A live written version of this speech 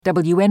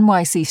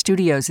WNYC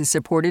Studios is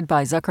supported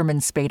by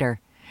Zuckerman Spader.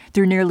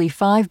 Through nearly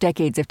 5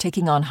 decades of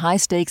taking on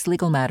high-stakes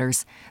legal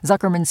matters,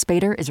 Zuckerman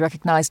Spader is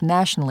recognized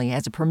nationally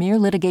as a premier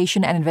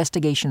litigation and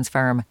investigations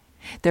firm.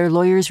 Their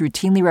lawyers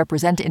routinely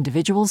represent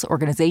individuals,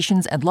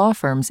 organizations, and law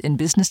firms in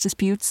business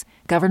disputes,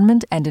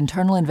 government and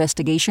internal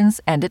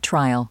investigations, and at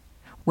trial.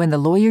 When the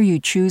lawyer you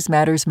choose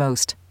matters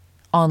most.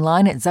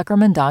 Online at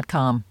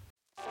Zuckerman.com.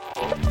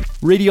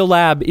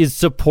 Radiolab is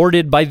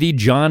supported by the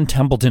John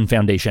Templeton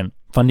Foundation,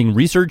 funding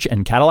research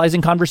and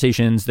catalyzing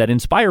conversations that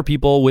inspire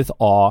people with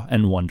awe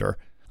and wonder.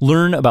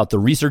 Learn about the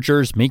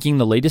researchers making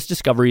the latest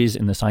discoveries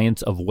in the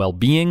science of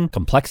well-being,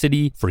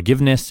 complexity,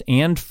 forgiveness,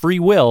 and free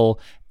will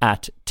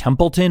at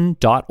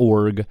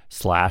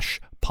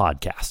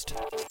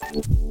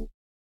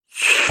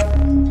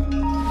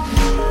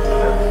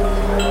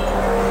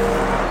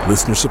templeton.org/podcast.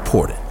 Listener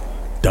supported.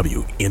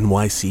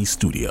 WNYC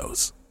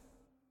Studios.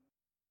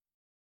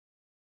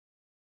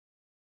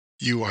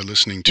 You are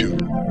listening to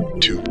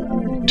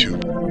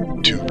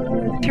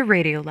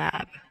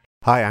Radiolab.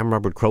 Hi, I'm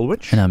Robert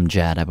Krulwich. And I'm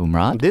Jad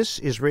Abumrad. This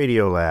is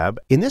Radiolab.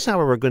 In this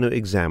hour, we're going to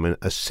examine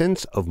a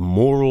sense of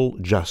moral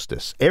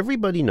justice.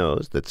 Everybody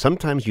knows that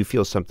sometimes you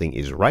feel something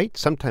is right,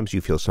 sometimes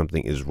you feel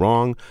something is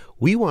wrong.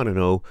 We want to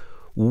know,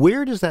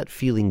 where does that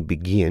feeling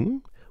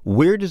begin?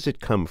 Where does it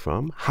come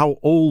from? How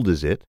old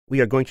is it?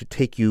 We are going to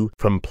take you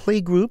from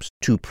playgroups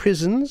to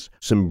prisons,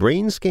 some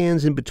brain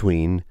scans in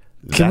between.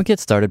 Can we get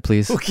started,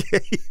 please?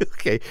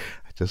 Okay.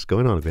 Just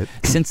going on a bit.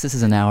 Since this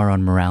is an hour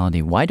on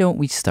morality, why don't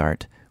we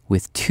start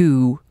with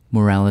 2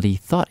 morality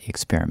thought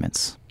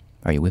experiments?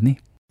 Are you with me?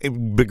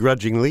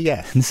 Begrudgingly,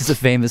 yes. This is a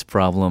famous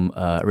problem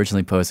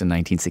originally posed in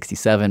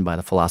 1967 by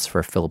the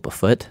philosopher Philippa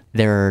Foot.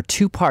 There are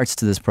 2 parts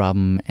to this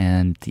problem,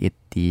 and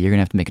you're going to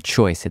have to make a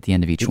choice at the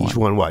end of each one. Each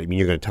one what? You mean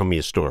you're going to tell me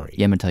a story?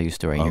 Yeah, I'm going to tell you a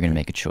story. Okay. You're going to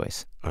make a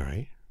choice. All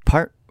right.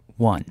 Part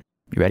 1.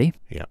 You ready?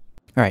 Yeah.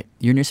 All right.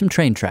 You're near some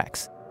train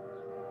tracks.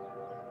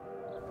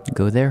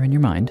 Go there in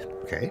your mind.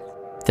 Okay.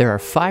 There are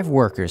 5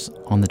 workers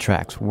on the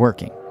tracks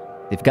working.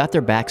 They've got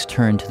their backs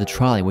turned to the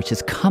trolley, which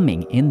is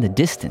coming in the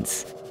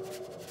distance.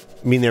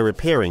 You mean they're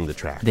repairing the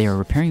tracks? They are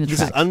repairing the This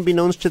tracks. is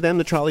unbeknownst to them,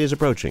 the trolley is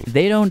approaching.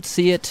 They don't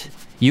see it.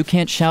 You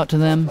can't shout to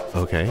them.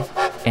 Okay.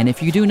 And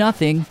if you do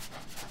nothing,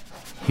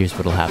 here's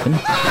what'll happen.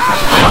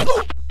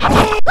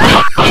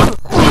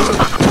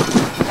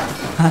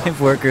 5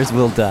 workers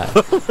will die.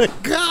 Oh my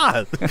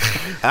God!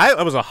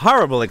 That was a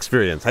horrible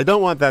experience. I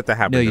don't want that to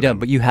happen. No, you to don't, them.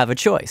 but you have a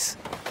choice.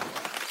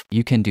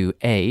 You can do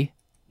A,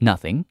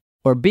 nothing,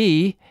 or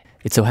B,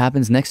 it so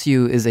happens next to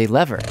you is a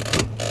lever.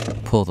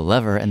 Pull the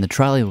lever and the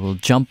trolley will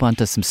jump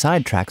onto some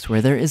side tracks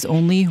where there is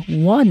only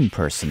 1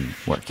 person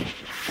working.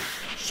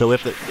 So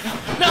if the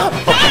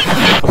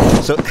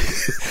so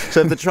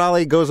if the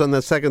trolley goes on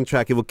the second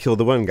track, it will kill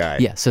the one guy.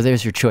 Yeah, so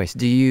there's your choice.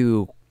 Do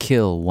you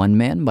kill 1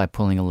 man by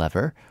pulling a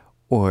lever,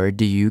 or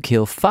do you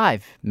kill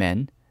 5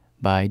 men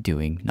by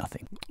doing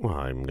nothing? Well,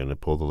 I'm going to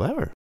pull the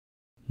lever.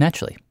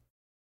 Naturally.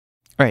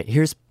 All right,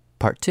 here's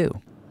part 2.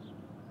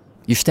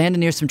 You're standing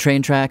near some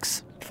train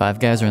tracks. 5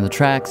 guys are on the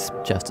tracks,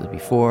 just as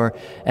before,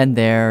 and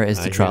there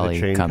is the trolley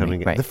train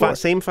coming. Right. The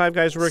same 5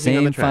 guys working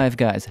on the track. Same 5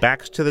 guys.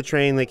 Backs to the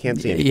train, they can't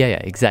see anything.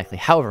 Yeah, exactly.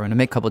 However, I'm going to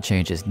make a couple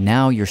changes.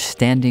 Now you're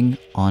standing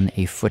on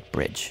a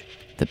footbridge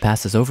that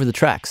passes over the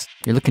tracks.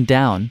 You're looking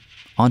down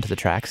onto the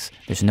tracks.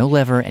 There's no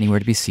lever anywhere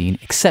to be seen,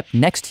 except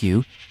next to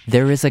you,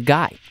 there is a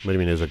guy. What do you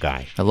mean there's a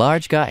guy? A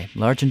large guy,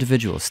 large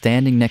individual,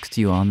 standing next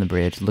to you on the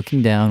bridge,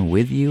 looking down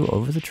with you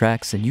over the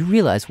tracks, and you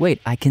realize, wait,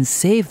 I can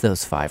save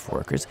those 5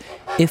 workers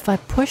if I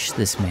push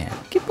this man.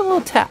 Give him a little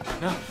tap.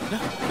 No.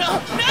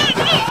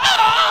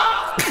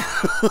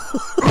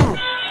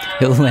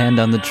 He'll land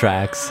on the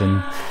tracks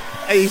and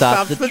he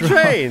stops the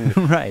train.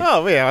 Right.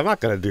 Oh, man, I'm not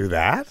going to do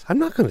that.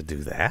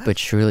 But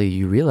surely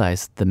you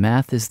realize the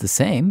math is the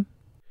same.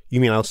 You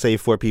mean I'll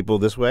save 4 people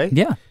this way?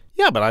 Yeah.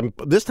 Yeah, but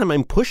this time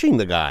I'm pushing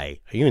the guy.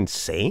 Are you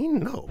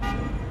insane? No.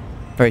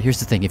 All right, here's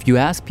the thing. If you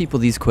ask people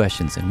these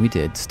questions, and we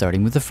did,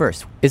 starting with the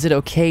first, is it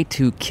okay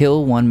to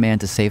kill 1 man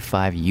to save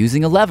 5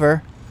 using a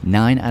lever?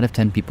 9 out of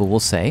 10 people will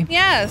say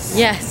Yes.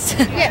 Yes.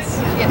 Yes.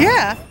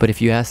 Yeah. But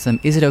if you ask them,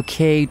 is it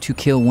okay to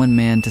kill 1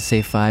 man to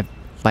save 5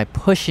 by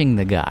pushing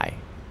the guy?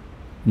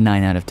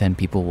 9 out of 10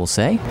 people will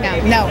say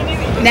No.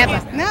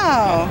 Never.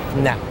 No.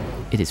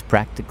 it is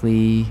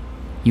practically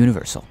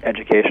universal.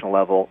 Educational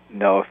level,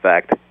 no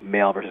effect.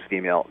 Male versus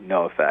female,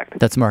 no effect.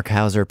 That's Mark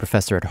Hauser,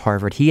 professor at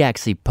Harvard. He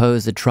actually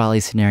posed the trolley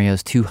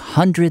scenarios to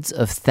hundreds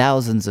of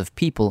thousands of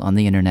people on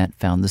the internet,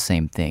 found the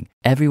same thing.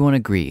 Everyone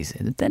agrees.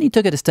 And then he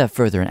took it a step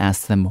further and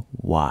asked them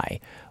why.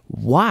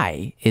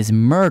 Why is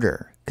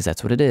murder, because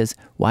that's what it is,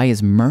 why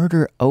is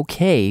murder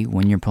okay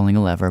when you're pulling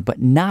a lever,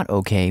 but not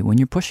okay when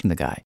you're pushing the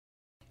guy?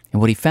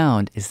 And what he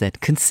found is that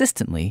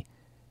consistently,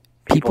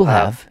 people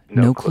have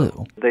no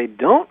clue. They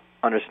don't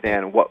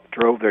understand what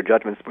drove their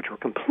judgments, which were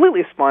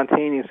completely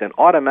spontaneous and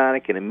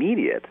automatic and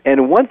immediate.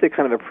 And once they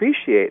kind of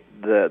appreciate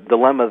the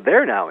dilemma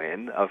they're now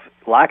in of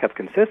lack of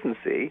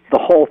consistency, the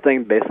whole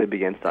thing basically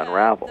begins to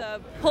unravel.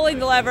 Pulling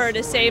the lever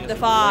to save the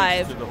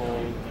 5. I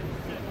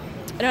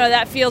don't know,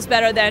 that feels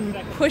better than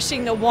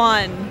pushing the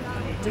 1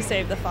 to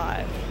save the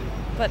 5.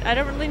 But I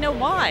don't really know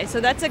why. So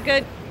there's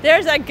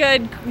a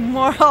good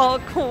moral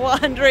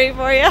quandary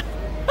for you.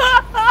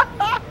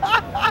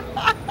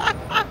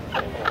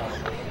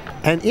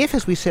 And if,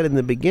 as we said in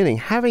the beginning,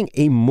 having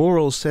a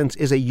moral sense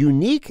is a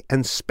unique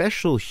and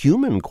special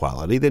human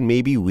quality, then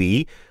maybe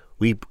we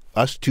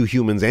us two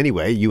humans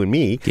anyway, you and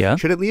me,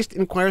 should at least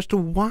inquire as to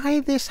why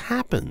this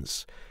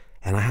happens.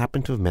 And I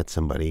happen to have met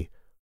somebody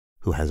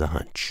who has a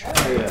hunch.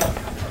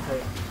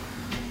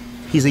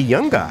 He's a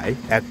young guy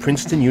at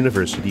Princeton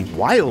University,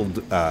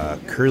 wild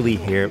curly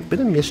hair, bit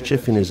of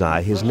mischief in his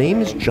eye. His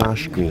name is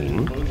Josh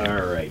Green.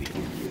 All right.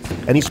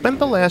 And he spent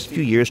the last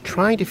few years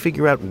trying to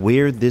figure out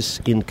where this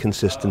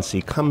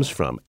inconsistency comes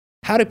from.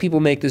 How do people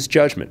make this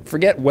judgment?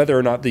 Forget whether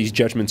or not these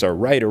judgments are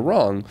right or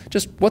wrong,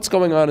 just what's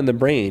going on in the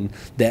brain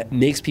that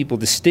makes people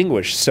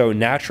distinguish so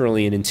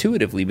naturally and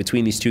intuitively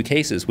between these two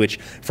cases, which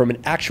from an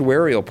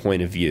actuarial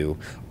point of view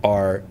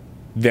are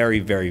very,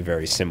 very,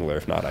 very similar,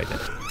 if not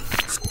identical.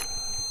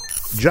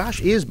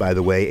 Josh is, by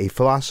the way, a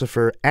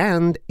philosopher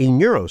and a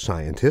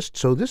neuroscientist,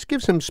 so this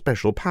gives him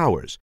special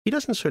powers. He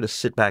doesn't sort of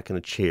sit back in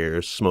a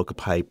chair, smoke a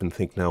pipe, and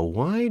think, now,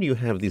 why do you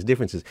have these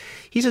differences?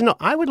 He says, no,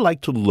 I would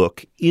like to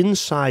look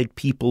inside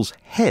people's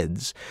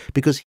heads,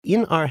 because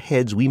in our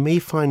heads we may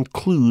find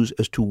clues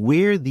as to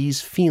where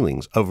these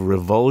feelings of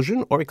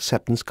revulsion or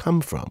acceptance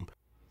come from.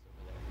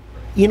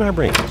 In our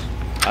brains.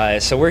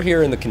 So we're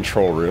here in the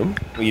control room.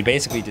 What you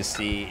basically just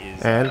see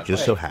is... And it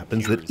just so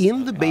happens that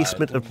in the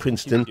basement of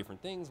Princeton,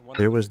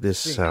 there was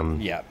this, a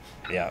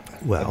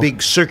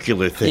big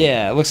circular thing.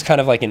 Yeah, it looks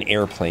kind of like an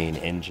airplane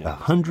engine.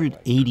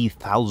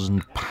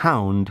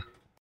 180,000-pound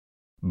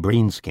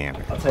brain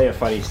scanner. I'll tell you a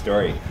funny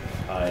story.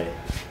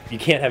 You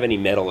can't have any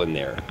metal in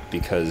there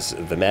because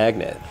of the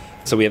magnet.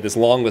 So we have this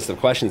long list of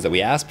questions that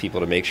we ask people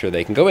to make sure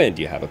they can go in.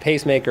 Do you have a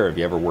pacemaker? Have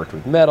you ever worked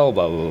with metal?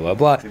 Blah, blah, blah,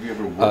 blah. Have you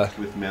ever worked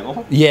with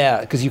metal?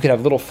 Yeah, because you could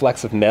have little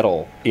flecks of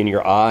metal in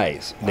your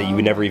eyes that you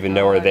would never even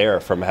know are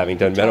there from having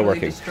done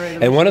metalworking.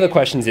 And one of the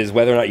questions is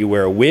whether or not you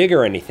wear a wig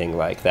or anything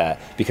like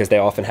that, because they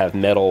often have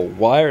metal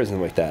wires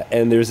and like that.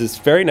 And there's this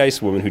very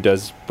nice woman who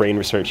does brain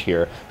research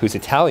here who's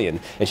Italian,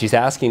 and she's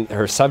asking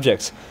her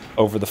subjects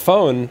over the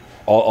phone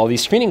all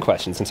these screening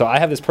questions. And so I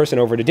have this person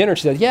over to dinner.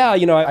 She said, yeah,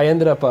 I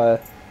ended up...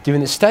 doing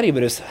this study,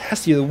 but it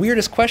has to be the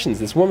weirdest questions.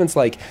 This woman's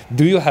like,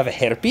 do you have a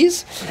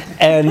herpes?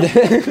 And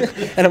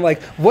and I'm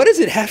like, what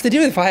does it have to do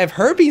with if I have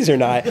herpes or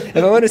not? If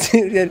I want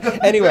to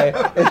anyway.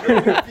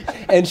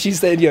 And she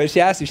said,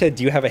 she said,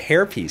 do you have a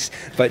hairpiece?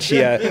 But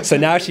she, so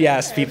now she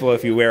asks people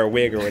if you wear a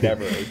wig or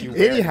whatever.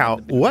 Anyhow,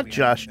 what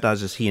Josh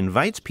does is he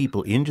invites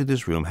people into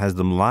this room, has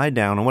them lie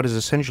down on what is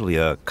essentially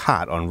a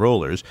cot on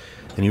rollers,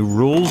 and he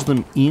rolls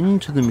them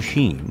into the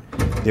machine.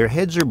 Their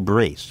heads are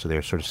braced, so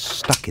they're sort of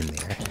stuck in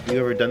there. You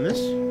ever done this?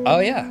 Oh,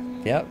 yeah.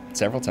 Yeah,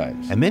 several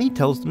times. And then he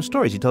tells them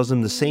stories. He tells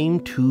them the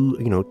same two,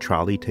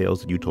 trolley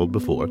tales that you told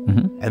before.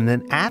 Mm-hmm. And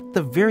then at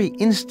the very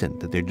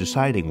instant that they're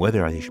deciding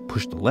whether I should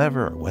push the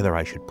lever or whether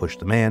I should push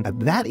the man, at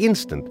that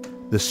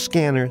instant, the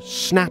scanner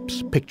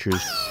snaps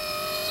pictures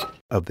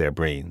of their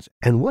brains.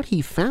 And what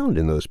he found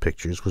in those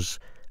pictures was,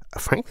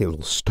 frankly, a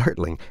little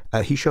startling.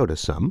 He showed us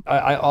some.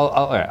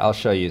 I'll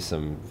show you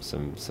some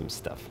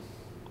stuff.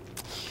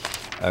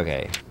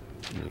 Okay,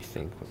 let me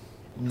think.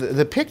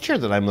 The picture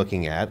that I'm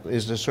looking at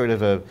is a sort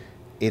of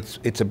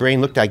it's a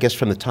brain looked, I guess,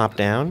 from the top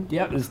down.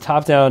 Yeah, it's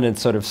top down and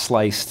sort of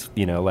sliced,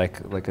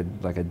 like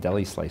a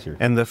deli slicer.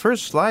 And the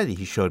first slide that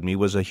he showed me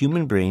was a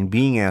human brain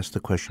being asked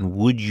the question,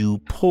 would you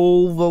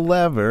pull the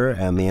lever?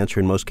 And the answer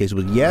in most cases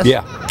was yes.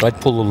 Yeah,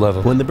 I'd pull the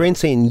lever. When the brain's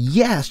saying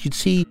yes, you'd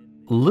see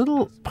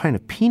little kind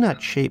of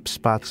peanut-shaped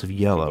spots of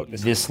yellow.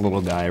 This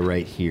little guy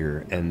right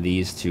here and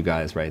these two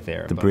guys right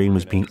there. The brain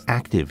was being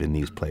active in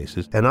these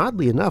places. And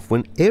oddly enough,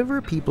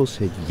 whenever people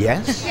said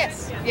yes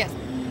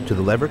to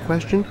the lever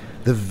question,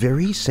 the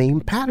very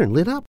same pattern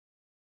lit up.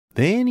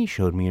 Then he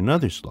showed me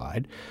another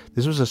slide.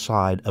 This was a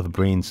slide of a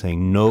brain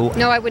saying, no,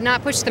 I would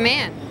not push the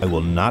man. I will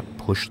not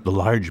push the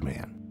large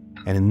man.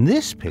 And in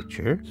this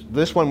picture,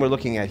 this one we're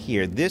looking at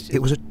here, it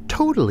was a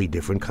totally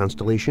different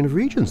constellation of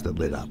regions that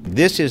lit up.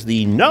 This is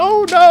the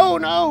no, no,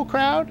 no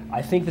crowd.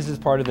 I think this is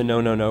part of the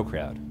no, no, no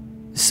crowd.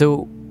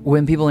 So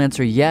when people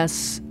answer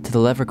yes to the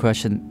lever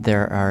question,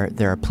 there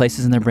are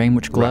places in their brain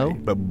which glow?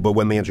 Right. But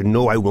when they answer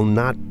no, I will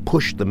not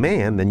push the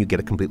man, then you get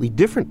a completely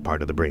different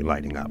part of the brain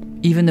lighting up.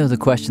 Even though the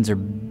questions are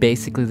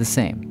basically the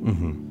same?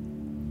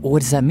 Mm-hmm. What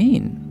does that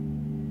mean?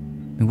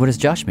 I mean, what does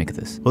Josh make of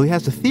this? Well, he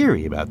has a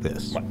theory about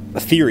this. A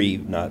theory,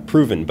 not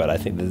proven, but I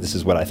think that this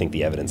is what I think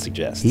the evidence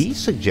suggests. He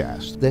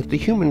suggests that the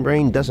human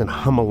brain doesn't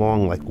hum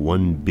along like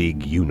one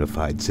big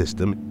unified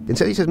system.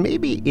 Instead, he says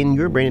maybe in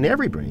your brain, in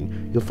every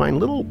brain, you'll find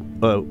little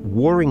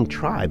warring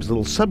tribes,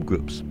 little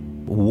subgroups.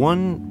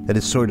 One that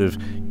is sort of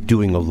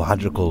doing a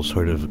logical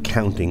sort of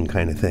counting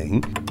kind of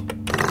thing.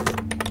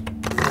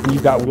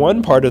 You've got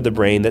one part of the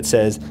brain that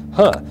says,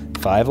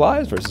 5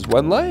 lives versus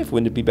 1 life.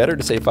 Wouldn't it be better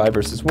to say 5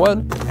 versus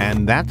 1?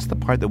 And that's the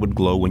part that would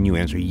glow when you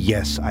answer,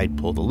 yes, I'd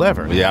pull the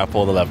lever. Yeah, I'd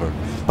pull the lever.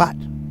 But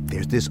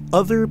there's this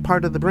other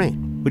part of the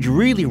brain which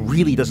really,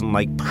 really doesn't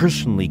like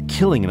personally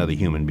killing another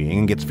human being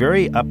and gets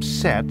very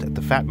upset at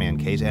the Fat Man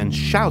case and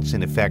shouts,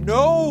 in effect,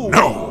 "No!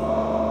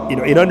 No!" You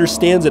know, it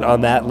understands it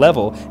on that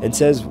level and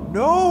says,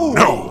 "No!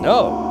 No!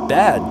 No!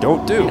 Bad,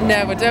 don't do." No,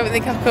 I don't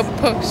think I could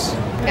push.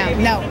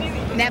 No,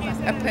 never.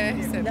 A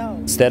person. No.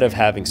 Instead of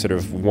having sort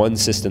of one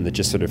system that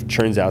just sort of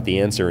churns out the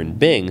answer in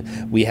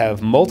Bing, we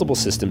have multiple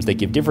systems that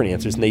give different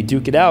answers, and they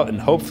duke it out,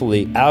 and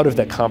hopefully out of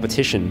that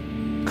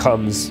competition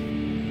comes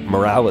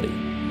morality.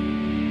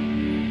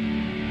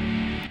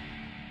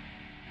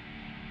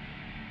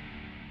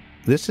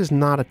 This is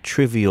not a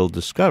trivial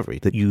discovery,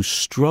 that you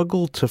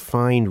struggle to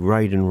find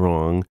right and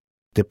wrong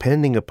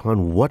depending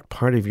upon what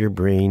part of your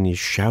brain is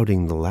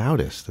shouting the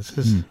loudest. This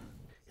is,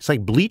 it's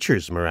like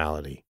Bleacher's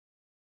morality.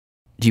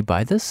 Do you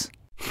buy this?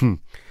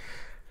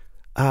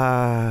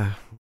 I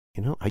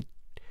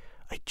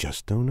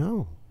just don't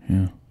know.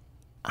 Yeah.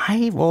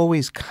 I've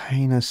always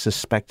kind of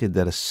suspected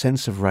that a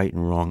sense of right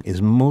and wrong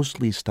is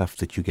mostly stuff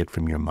that you get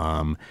from your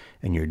mom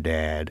and your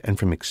dad and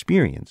from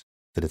experience,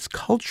 that it's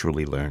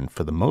culturally learned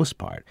for the most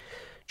part.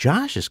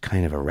 Josh is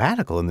kind of a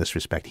radical in this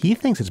respect. He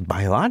thinks it's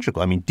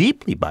biological,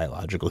 deeply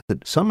biological,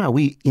 that somehow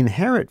we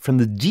inherit from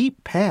the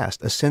deep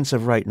past a sense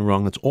of right and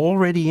wrong that's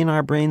already in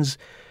our brains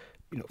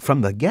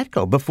from the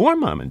get-go, before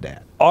mom and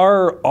dad.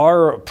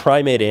 Our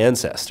primate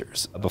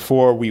ancestors,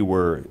 before we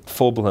were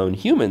full-blown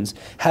humans,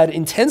 had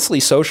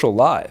intensely social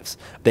lives.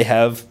 They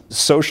have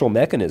social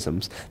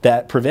mechanisms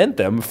that prevent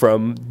them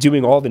from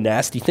doing all the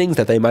nasty things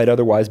that they might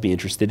otherwise be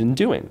interested in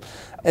doing.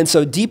 And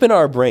so deep in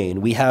our brain,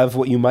 we have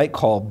what you might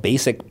call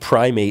basic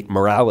primate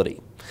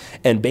morality.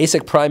 And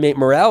basic primate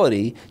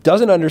morality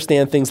doesn't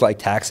understand things like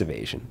tax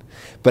evasion,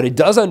 but it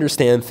does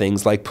understand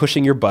things like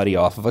pushing your buddy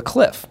off of a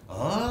cliff.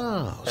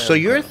 Oh, so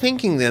you're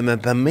thinking then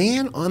that the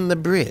man on the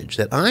bridge,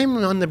 that I'm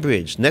on the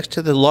bridge next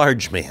to the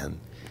large man,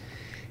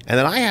 and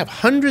that I have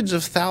hundreds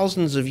of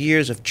thousands of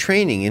years of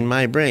training in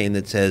my brain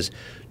that says,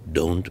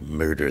 don't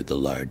murder the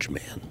large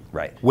man.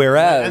 Right.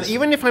 Whereas, and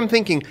even if I'm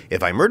thinking,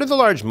 if I murder the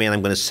large man,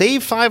 I'm going to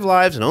save 5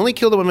 lives and only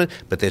kill the woman,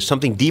 but there's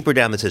something deeper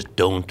down that says,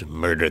 don't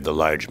murder the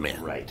large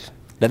man. Right.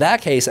 Now,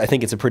 that case, I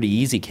think it's a pretty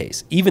easy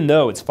case. Even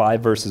though it's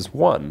 5 versus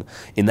 1,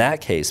 in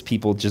that case,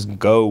 people just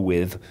go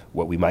with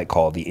what we might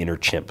call the inner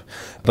chimp.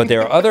 But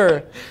there are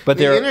other...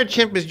 The inner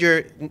chimp is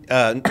your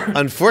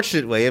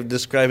unfortunate way of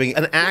describing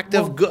an act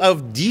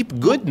of deep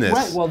goodness.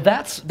 Right, well,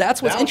 that's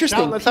what's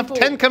interesting. Let's have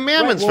 10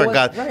 commandments for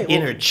God.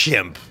 Inner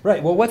chimp.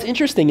 Right, well, what's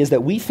interesting is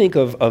that we think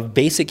of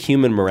basic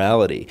human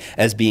morality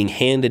as being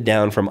handed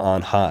down from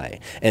on high.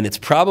 And it's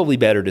probably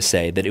better to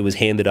say that it was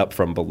handed up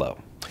from below.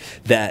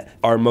 That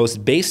our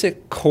most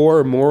basic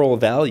core moral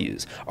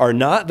values are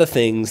not the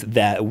things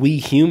that we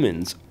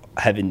humans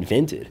have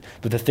invented,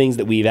 but the things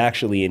that we've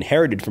actually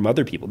inherited from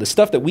other people. The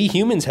stuff that we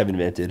humans have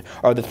invented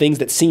are the things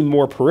that seem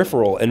more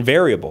peripheral and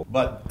variable.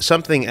 But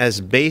something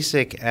as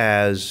basic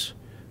as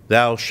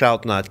thou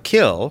shalt not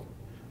kill,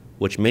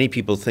 which many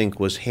people think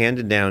was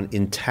handed down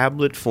in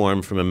tablet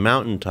form from a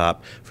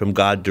mountaintop from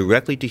God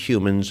directly to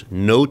humans,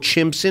 no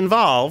chimps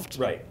involved.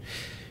 Right.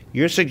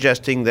 You're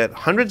suggesting that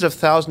hundreds of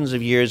thousands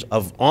of years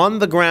of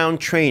on-the-ground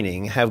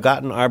training have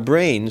gotten our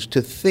brains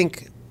to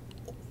think,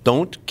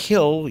 don't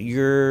kill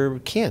your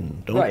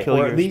kin. Don't kill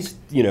or at least,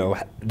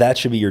 that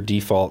should be your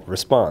default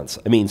response.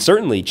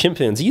 Certainly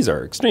chimpanzees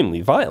are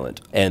extremely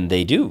violent, and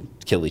they do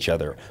kill each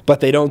other,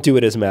 but they don't do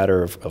it as a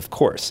matter of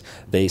course.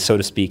 They, so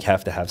to speak,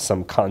 have to have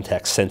some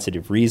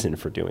context-sensitive reason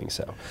for doing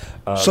so.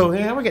 So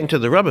now we're getting to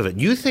the rub of it.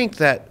 You think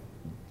that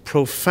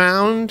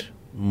profound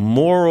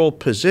moral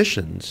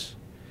positions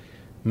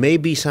may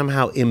be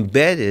somehow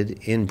embedded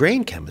in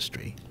brain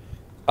chemistry.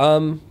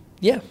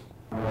 Yeah.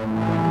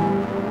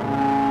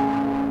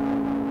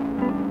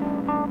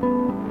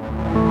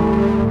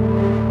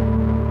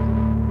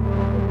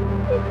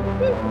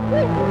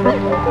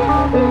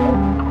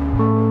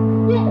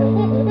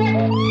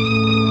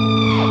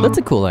 That's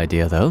a cool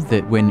idea, though,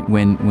 that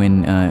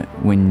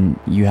when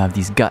you have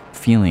these gut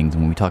feelings,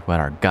 when we talk about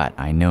our gut,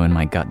 I know in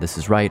my gut this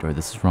is right or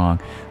this is wrong,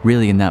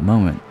 really in that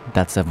moment,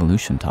 that's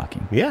evolution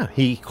talking. Yeah,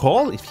 he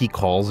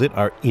calls it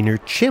our inner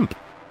chimp.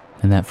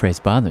 And that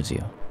phrase bothers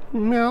you.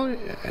 Well,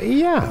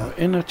 yeah.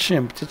 Inner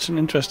chimp, that's an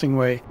interesting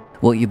way.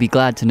 Well, you'd be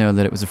glad to know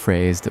that it was a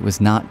phrase that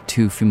was not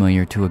too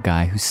familiar to a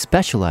guy who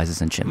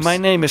specializes in chimps. My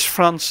name is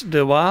Frans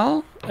de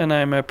Waal, and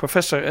I'm a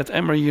professor at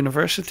Emory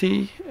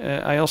University.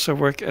 I also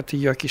work at the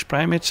Yerkes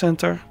Primate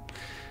Center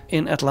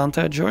in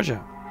Atlanta,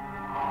 Georgia.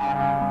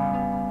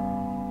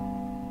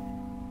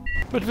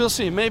 But we'll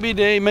see. Maybe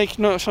they make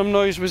some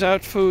noise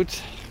without food.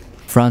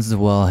 Frans de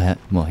Waal,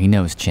 he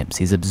knows chimps.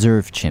 He's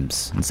observed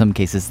chimps, in some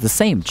cases the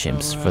same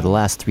chimps, for the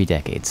last 3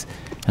 decades.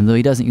 And though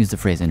he doesn't use the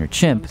phrase inner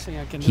chimp,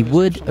 he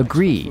would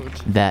agree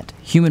that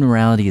human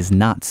morality is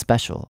not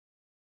special.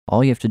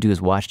 All you have to do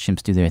is watch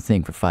chimps do their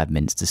thing for 5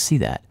 minutes to see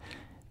that,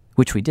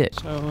 which we did.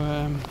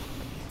 So,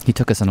 he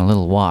took us on a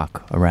little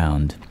walk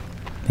around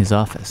his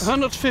office.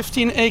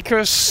 115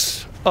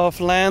 acres of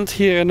land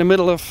here in the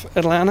middle of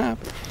Atlanta,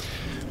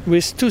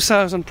 with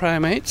 2,000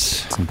 primates.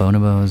 Some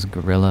bonobos,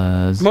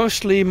 gorillas.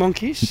 Mostly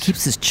monkeys. He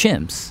keeps his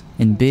chimps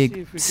in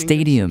big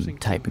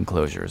stadium-type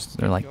enclosures.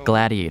 They're like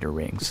gladiator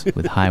rings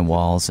with high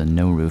walls and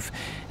no roof.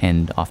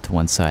 And off to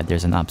one side,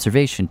 there's an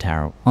observation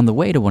tower. On the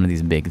way to one of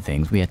these big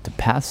things, we had to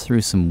pass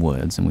through some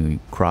woods, and we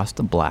crossed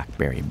a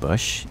blackberry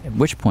bush, at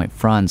which point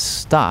Franz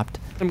stopped.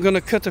 I'm going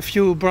to cut a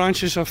few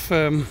branches of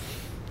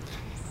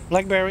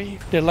blackberry.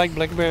 They like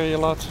blackberry a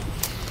lot.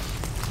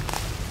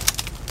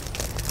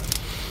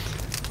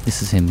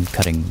 This is him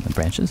cutting the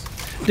branches.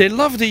 They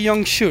love the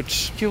young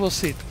shoots. You will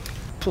see.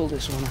 Pull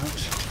this one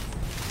out.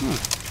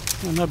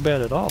 Well, not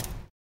bad at all.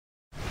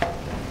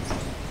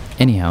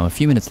 Anyhow, a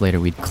few minutes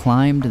later, we'd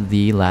climbed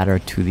the ladder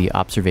to the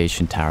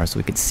observation tower so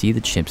we could see the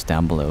chimps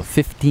down below.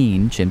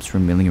 15 chimps were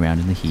milling around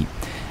in the heat.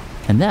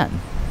 And then,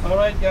 all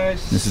right,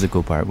 guys. This is the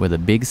cool part. With a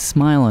big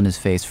smile on his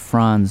face,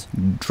 Franz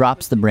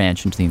drops the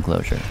branch into the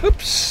enclosure.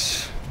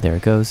 Oops. There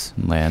it goes.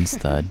 Lands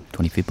thud,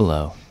 20 feet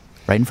below.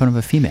 Right in front of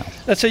a female.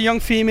 That's a young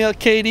female,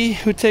 Katie,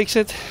 who takes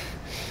it.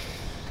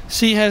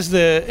 She has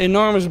the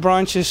enormous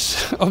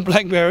branches of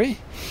blackberry.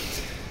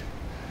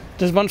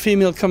 There's one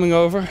female coming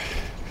over.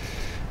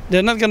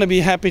 They're not going to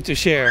be happy to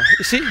share.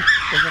 You see?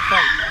 There's a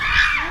fight.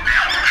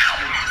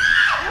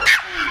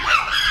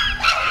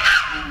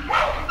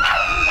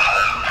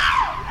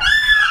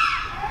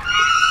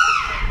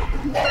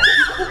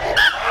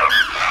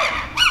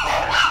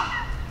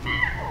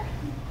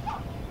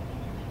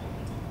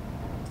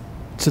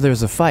 So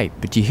there's a fight,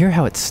 but do you hear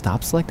how it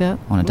stops like that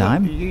on a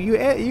dime? You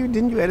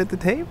didn't you edit the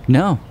tape?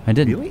 No, I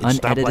didn't. Really? It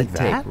stopped Unedited like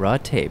tape, that? raw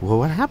tape. Well,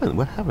 what happened?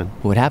 What happened?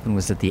 What happened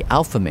was that the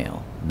alpha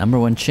male, number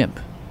one chimp,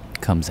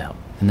 comes out,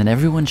 and then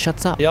everyone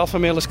shuts up. The alpha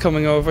male is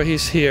coming over.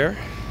 He's here.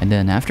 And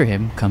then after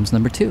him comes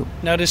number two.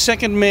 Now the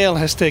second male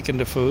has taken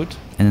the food.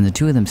 And then the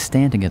two of them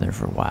stand together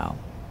for a while.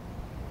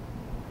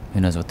 Who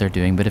knows what they're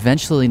doing, but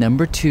eventually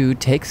number two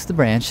takes the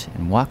branch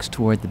and walks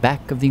toward the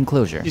back of the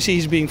enclosure. You see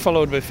he's being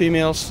followed by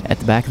females. At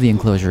the back of the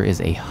enclosure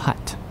is a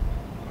hut,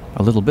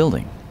 a little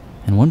building.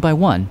 And one by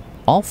one,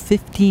 all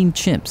 15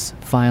 chimps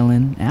file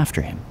in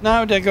after him.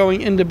 Now they're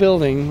going in the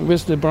building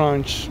with the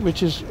branch,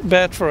 which is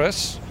bad for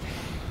us,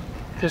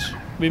 because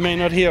we may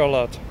not hear a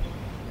lot.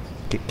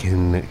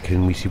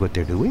 Can we see what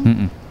they're doing?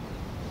 Mm-mm.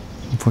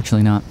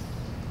 Unfortunately not.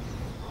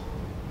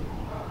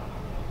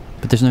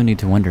 But there's no need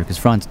to wonder, because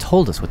Franz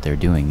told us what they're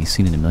doing. He's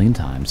seen it a million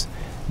times.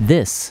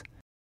 This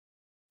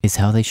is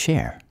how they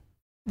share.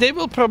 They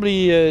will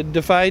probably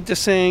divide the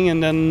thing,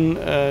 and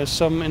then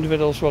some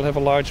individuals will have a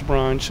large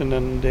branch, and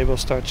then they will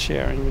start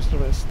sharing with the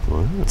rest.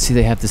 Wow. See,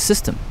 they have the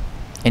system.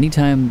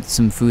 Anytime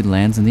some food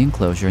lands in the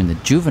enclosure and the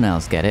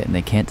juveniles get it and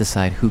they can't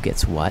decide who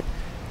gets what,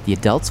 the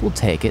adults will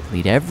take it,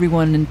 lead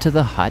everyone into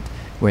the hut,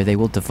 where they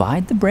will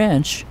divide the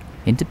branch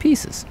into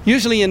pieces.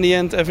 Usually in the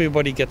end,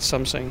 everybody gets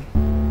something.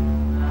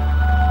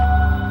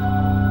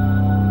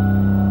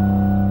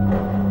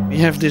 We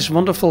have this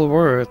wonderful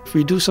word. If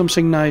we do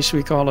something nice,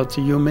 we call it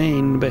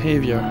humane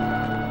behavior,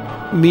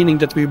 meaning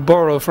that we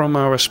borrow from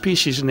our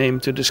species name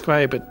to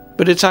describe it.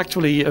 But it's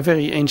actually a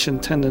very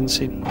ancient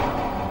tendency.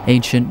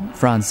 Ancient,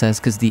 Franz says,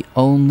 because the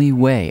only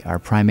way our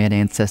primate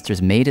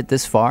ancestors made it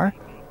this far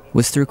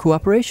was through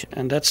cooperation.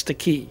 And that's the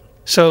key.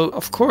 So,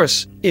 of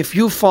course, if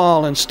you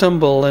fall and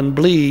stumble and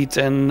bleed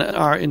and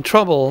are in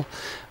trouble,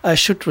 I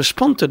should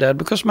respond to that,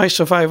 because my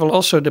survival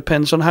also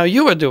depends on how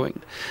you are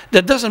doing.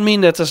 That doesn't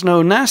mean that there's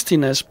no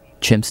nastiness.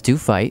 Chimps do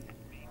fight,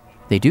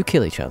 they do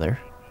kill each other,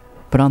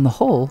 but on the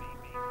whole,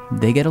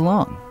 they get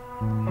along.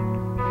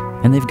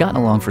 And they've gotten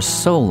along for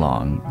so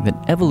long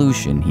that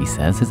evolution, he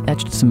says, has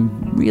etched some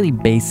really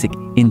basic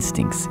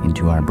instincts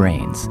into our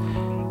brains.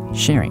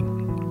 Sharing,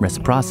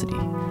 reciprocity,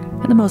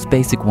 and the most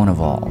basic one of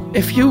all.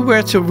 If you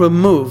were to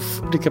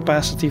remove the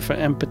capacity for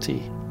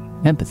empathy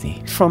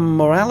from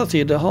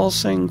morality, the whole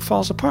thing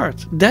falls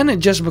apart. Then it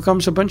just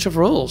becomes a bunch of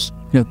rules.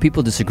 You know,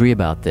 people disagree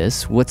about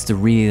this. What's the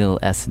real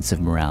essence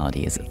of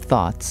morality? Is it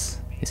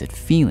thoughts? Is it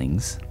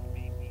feelings?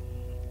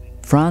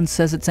 Franz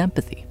says it's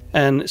empathy.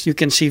 And you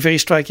can see very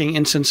striking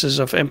instances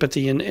of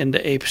empathy in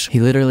the apes. He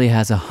literally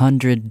has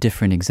 100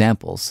 different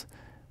examples.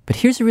 But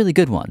here's a really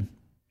good one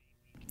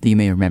that you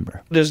may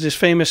remember. There's this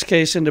famous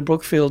case in the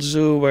Brookfield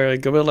Zoo where a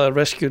gorilla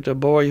rescued a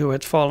boy who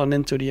had fallen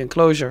into the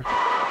enclosure.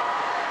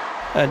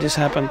 This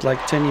happened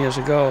like 10 years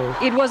ago.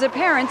 It was a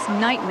parent's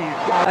nightmare.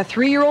 A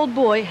 3-year-old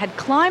boy had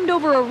climbed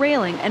over a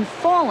railing and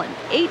fallen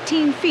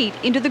 18 feet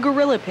into the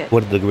gorilla pit.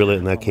 What did the gorilla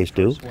in that case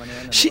do?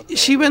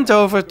 She went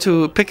over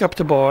to pick up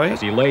the boy. As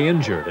he lay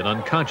injured and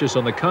unconscious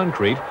on the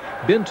concrete,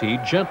 Binti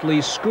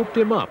gently scooped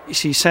him up.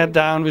 She sat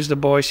down with the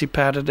boy, she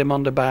patted him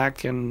on the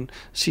back, and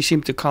she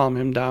seemed to calm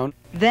him down.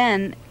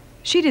 Then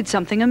she did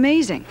something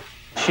amazing.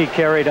 She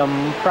carried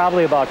him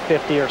probably about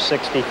 50 or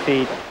 60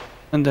 feet.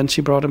 And then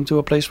she brought him to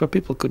a place where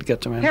people could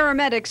get to him.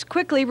 Paramedics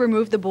quickly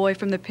removed the boy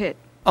from the pit.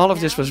 All of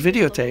this was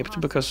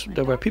videotaped because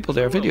there were people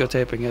there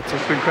videotaping it.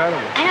 It's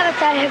incredible. I never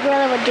thought a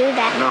gorilla would do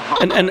that.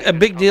 And a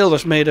big deal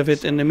was made of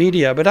it in the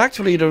media. But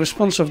actually the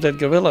response of that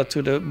gorilla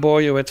to the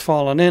boy who had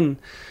fallen in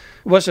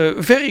was a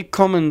very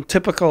common,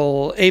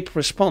 typical ape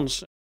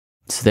response.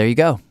 So there you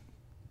go.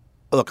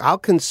 Look, I'll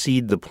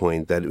concede the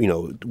point that,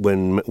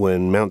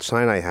 when Mount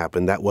Sinai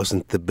happened, that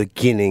wasn't the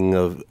beginning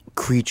of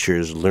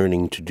creatures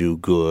learning to do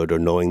good or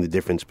knowing the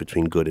difference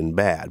between good and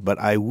bad. But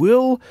I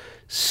will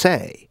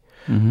say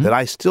that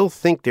I still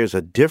think there's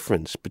a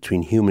difference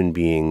between human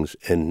beings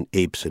and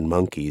apes and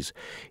monkeys.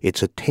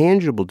 It's a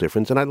tangible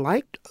difference. And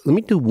let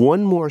me do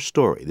one more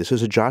story. This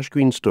is a Josh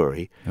Green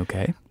story.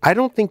 Okay. I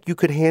don't think you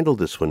could handle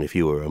this one if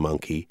you were a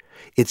monkey.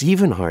 It's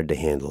even hard to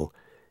handle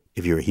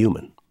if you're a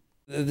human.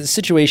 The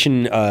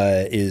situation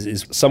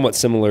is somewhat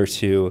similar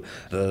to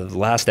the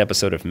last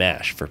episode of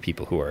MASH, for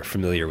people who are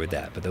familiar with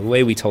that. But the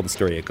way we told the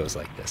story, it goes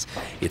like this.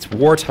 It's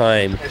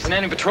wartime. There's an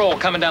enemy patrol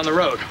coming down the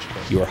road.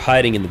 You are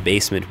hiding in the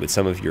basement with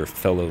some of your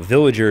fellow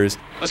villagers.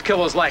 Let's kill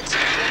those lights.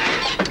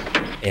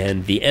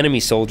 And the enemy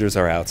soldiers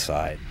are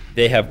outside.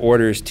 They have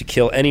orders to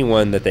kill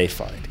anyone that they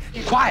find.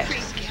 Quiet.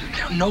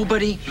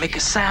 Nobody make a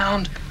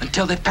sound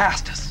until they've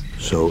passed us.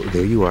 So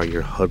there you are,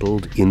 you're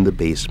huddled in the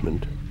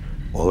basement.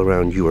 All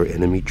around you are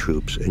enemy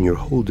troops, and you're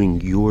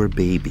holding your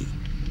baby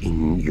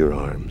in your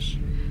arms.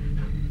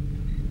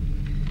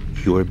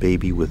 Your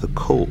baby with a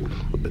cold,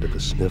 a bit of a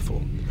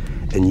sniffle.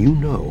 And you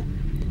know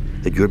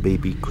that your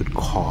baby could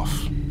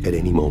cough at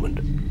any moment.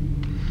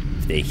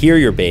 If they hear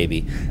your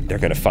baby, they're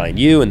going to find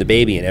you and the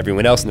baby and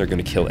everyone else, and they're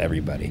going to kill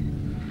everybody.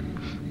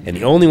 And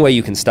the only way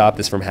you can stop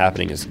this from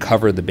happening is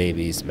cover the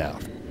baby's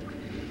mouth.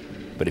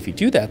 But if you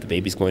do that, the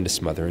baby's going to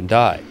smother and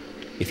die.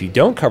 If you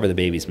don't cover the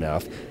baby's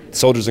mouth, the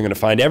soldiers are going to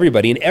find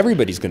everybody, and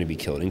everybody's going to be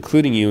killed,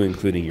 including you,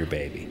 including your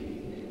baby.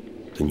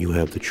 Then you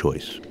have the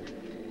choice.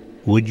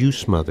 Would you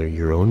smother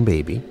your own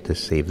baby to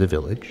save the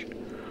village?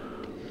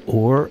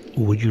 Or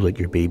would you let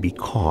your baby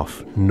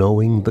cough,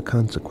 knowing the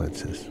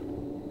consequences?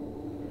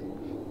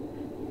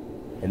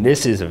 And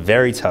this is a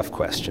very tough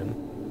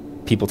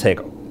question. People take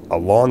a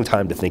long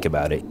time to think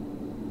about it.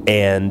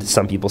 And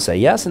some people say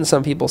yes, and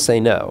some people say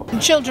no.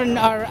 Children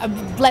are a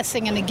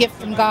blessing and a gift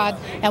from God,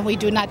 and we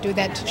do not do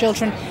that to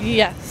children.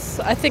 Yes,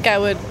 I think I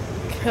would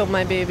kill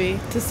my baby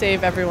to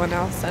save everyone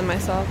else and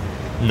myself.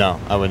 No,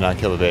 I would not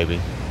kill the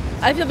baby.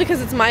 I feel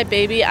because it's my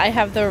baby, I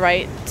have the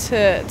right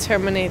to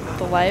terminate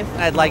the life.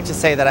 I'd like to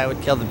say that I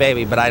would kill the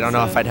baby, but I don't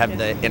know if I'd have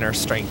the inner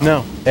strength.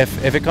 No,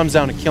 if it comes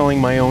down to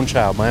killing my own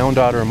child, my own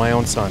daughter, or my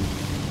own son,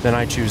 then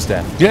I choose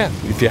death. Yeah,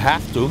 if you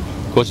have to,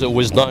 because it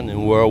was done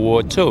in World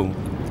War II.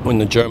 When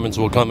the Germans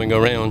were coming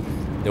around,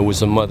 there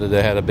was a mother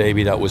that had a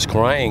baby that was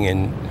crying,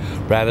 and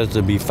rather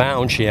to be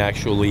found, she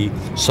actually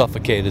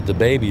suffocated the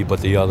baby, but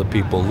the other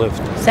people lived.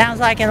 Sounds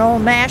like an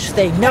old MASH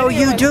thing. No,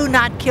 you do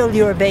not kill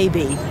your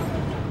baby.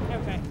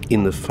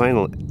 In the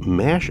final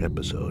MASH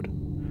episode,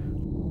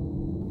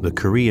 the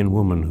Korean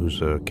woman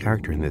who's a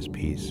character in this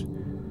piece,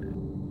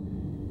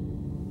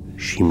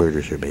 she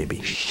murders her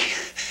baby.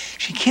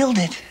 She killed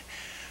it.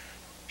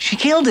 She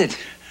killed it.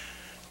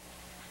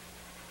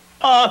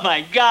 Oh, my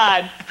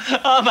God.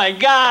 Oh, my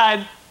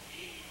God.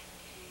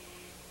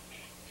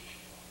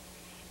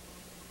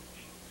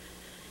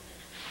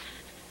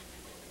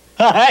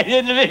 I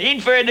didn't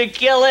mean for her to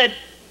kill it.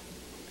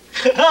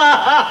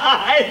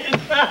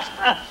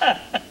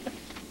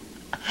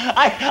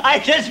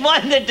 I just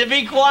wanted it to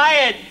be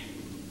quiet.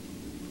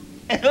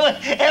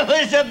 It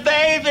was a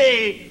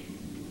baby.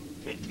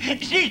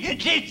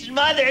 She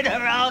smothered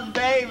her own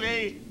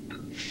baby.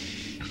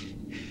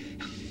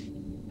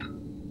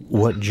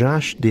 What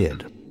Josh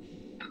did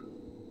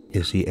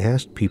is he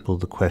asked people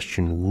the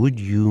question, would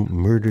you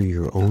murder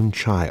your own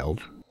child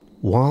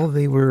while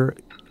they were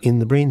in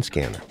the brain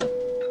scanner?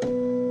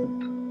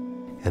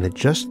 And at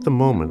just the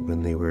moment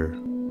when they were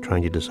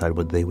trying to decide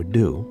what they would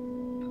do,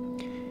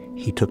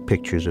 he took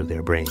pictures of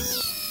their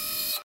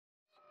brains.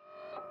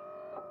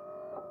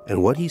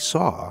 And what he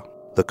saw,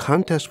 the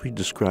contest we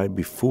described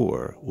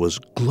before, was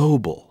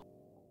global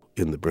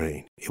in the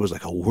brain. It was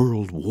like a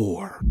world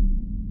war.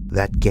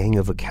 That gang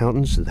of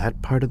accountants,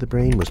 that part of the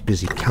brain was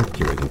busy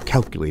calculating.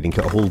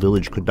 A whole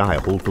village could die,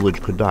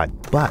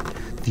 But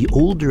the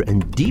older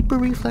and deeper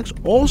reflex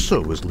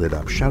also was lit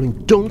up, shouting,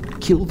 don't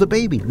kill the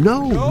baby.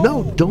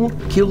 No,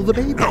 don't kill the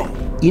baby. No.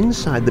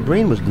 Inside, the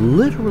brain was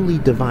literally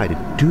divided.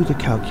 Do the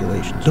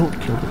calculations. Don't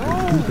kill the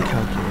baby. Do the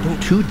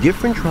calculations. Two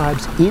different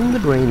tribes in the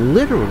brain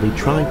literally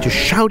trying to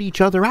shout each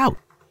other out.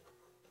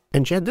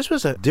 And Jed, this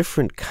was a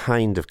different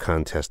kind of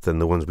contest than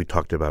the ones we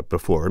talked about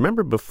before.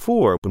 Remember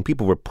before, when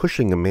people were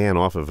pushing a man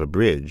off of a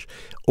bridge,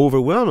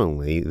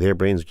 overwhelmingly, their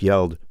brains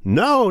yelled,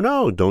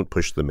 no, don't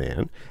push the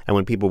man. And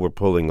when people were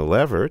pulling a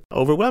lever,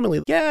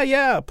 overwhelmingly,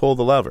 yeah, pull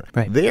the lever.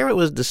 Right. There it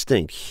was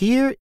distinct.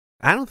 Here,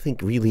 I don't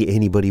think really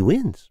anybody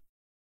wins.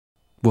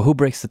 Well, who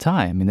breaks the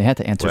tie? I mean, they had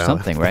to answer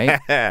something, right?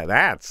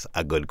 That's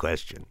a good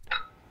question.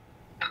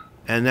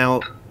 And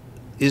now,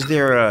 is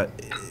there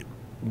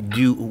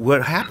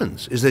what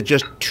happens? Is it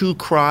just two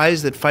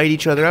cries that fight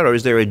each other out, or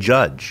is there a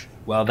judge?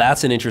 Well,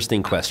 that's an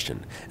interesting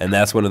question, and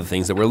that's one of the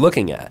things that we're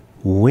looking at.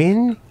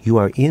 When you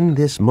are in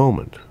this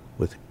moment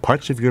with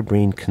parts of your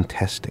brain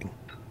contesting,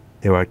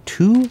 there are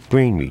two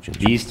brain regions.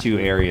 These two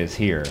areas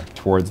here,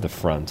 towards the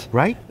front.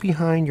 Right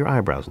behind your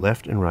eyebrows,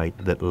 left and right,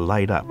 that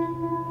light up.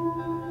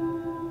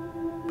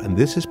 And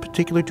this is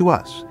particular to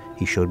us.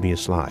 He showed me a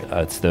slide.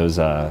 It's those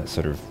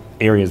sort of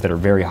areas that are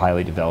very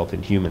highly developed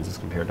in humans as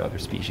compared to other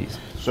species.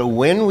 So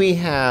when we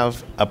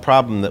have a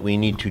problem that we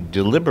need to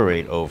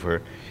deliberate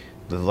over,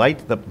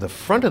 the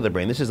front of the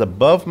brain, this is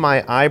above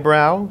my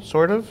eyebrow,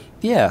 sort of?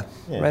 Yeah,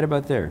 right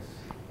about there.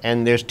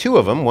 And there's two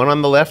of them, one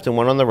on the left and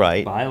one on the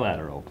right.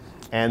 Bilateral.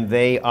 And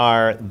they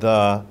are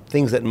the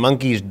things that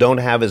monkeys don't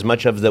have as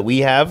much of that we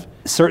have?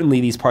 Certainly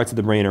these parts of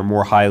the brain are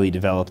more highly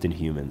developed in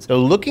humans. So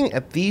looking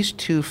at these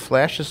two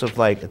flashes of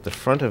light at the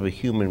front of a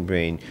human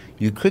brain,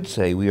 you could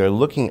say we are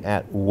looking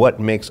at what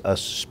makes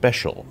us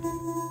special.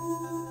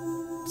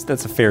 So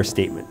that's a fair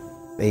statement.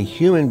 A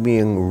human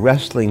being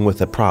wrestling with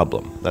a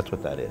problem. That's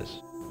what that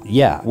is.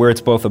 Yeah, where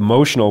it's both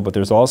emotional, but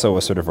there's also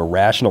a sort of a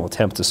rational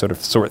attempt to sort of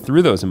sort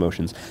through those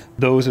emotions.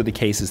 Those are the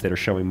cases that are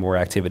showing more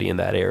activity in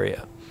that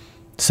area.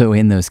 So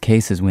in those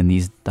cases, when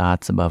these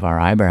dots above our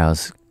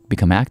eyebrows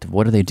become active,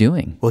 what are they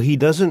doing? Well, he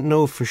doesn't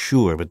know for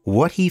sure, but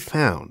what he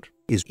found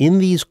is in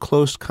these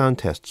close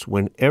contests,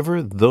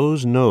 whenever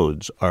those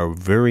nodes are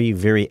very,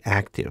 very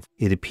active,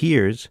 it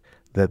appears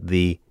that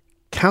the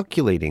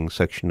calculating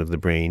section of the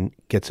brain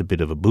gets a bit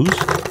of a boost,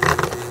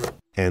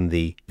 and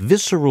the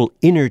visceral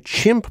inner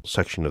chimp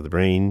section of the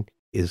brain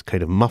is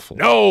kind of muffled.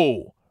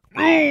 No!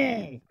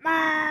 The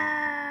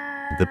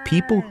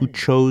people who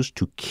chose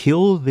to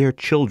kill their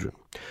children,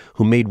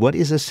 who made what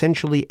is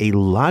essentially a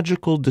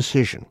logical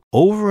decision,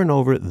 over and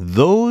over,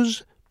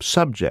 those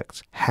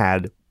subjects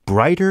had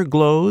brighter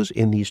glows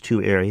in these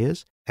two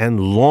areas and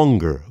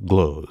longer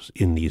glows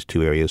in these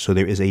two areas. So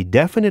there is a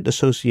definite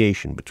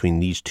association between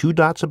these two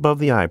dots above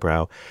the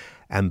eyebrow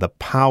and the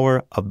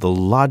power of the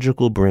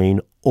logical brain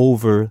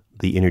over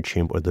the inner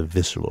chimp or the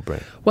visceral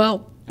brain.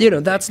 Well,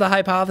 that's the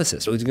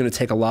hypothesis. It's going to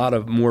take a lot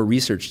of more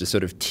research to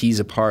sort of tease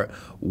apart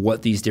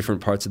what these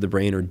different parts of the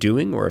brain are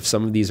doing, or if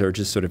some of these are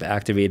just sort of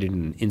activated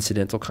in an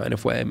incidental kind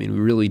of way. I mean, we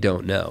really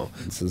don't know.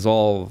 This is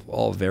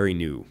all very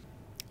new.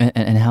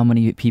 And how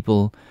many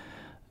people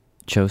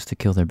chose to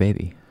kill their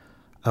baby?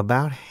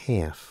 About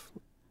half.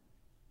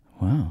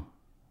 Wow.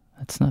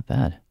 That's not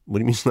bad. What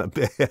do you mean it's not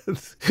bad?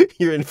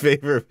 You're in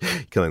favor of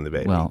killing the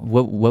baby. Well,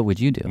 what would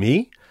you do?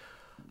 Me?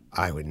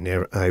 I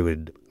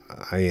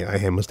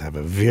must have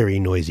a very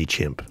noisy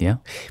chimp. Yeah?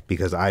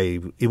 Because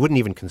it wouldn't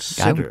even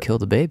consider. I would kill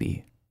the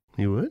baby.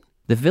 You would?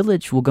 The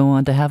village will go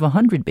on to have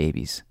 100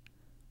 babies.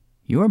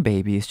 Your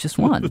baby is just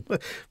one.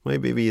 My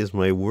baby is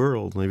my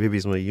world. My baby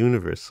is my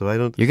universe. So I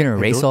don't. You're going to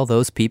erase all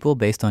those people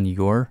based on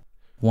your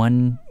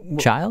one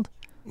child?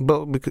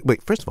 Well,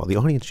 wait, first of all, the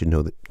audience should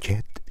know that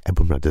Jed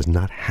Abumrad does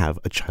not have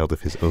a child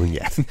of his own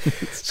yet.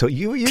 So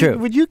True.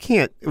 what you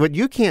can't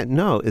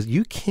know is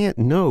you can't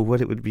know what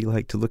it would be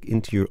like to look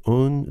into your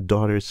own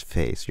daughter's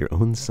face, your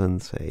own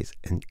son's face,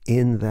 and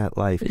in that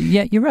life.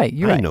 Yeah, you're right.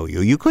 I know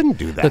you. You couldn't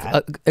do that.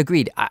 Look,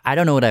 agreed. I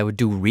don't know what I would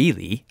do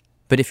really,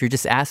 but if you're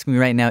just asking me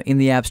right now in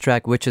the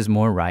abstract which is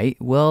more right,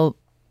 well,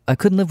 I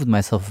couldn't live with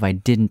myself if I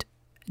didn't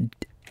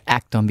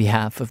act on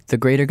behalf of the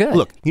greater good.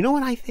 Look, you know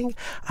what I think?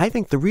 I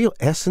think the real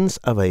essence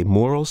of a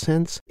moral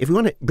sense, if we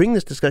want to bring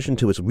this discussion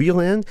to its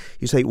real end,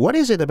 you say, what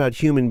is it about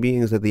human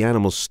beings that the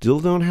animals still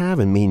don't have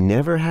and may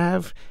never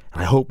have,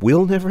 and I hope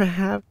will never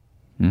have?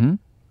 Mm-hmm.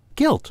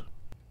 Guilt.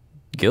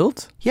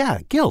 Guilt? Yeah,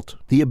 guilt.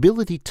 The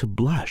ability to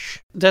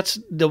blush. That's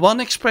the one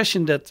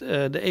expression that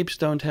the apes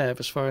don't have,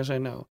 as far as I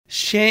know.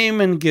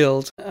 Shame and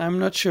guilt, I'm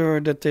not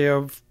sure that they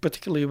are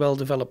particularly well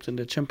developed in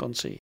the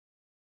chimpanzee.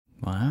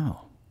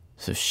 Wow.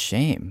 So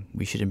shame.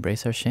 We should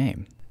embrace our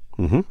shame.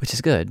 Mm-hmm. Which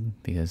is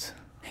good, because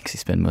I actually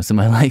spend most of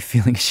my life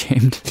feeling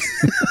ashamed.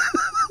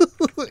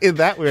 In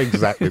that, we're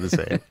exactly the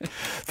same.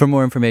 For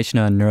more information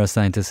on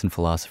neuroscientist and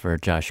philosopher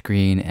Josh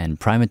Green and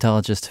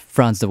primatologist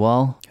Frans de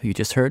Waal, who you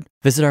just heard,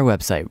 visit our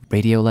website,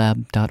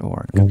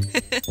 radiolab.org.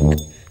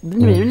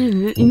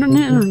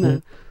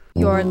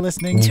 You're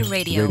listening to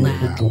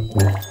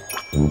Radiolab.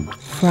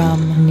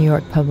 From New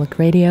York Public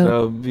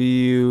Radio,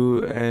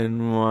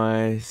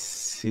 WNYC,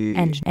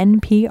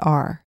 and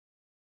NPR.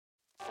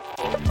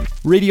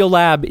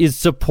 Radiolab is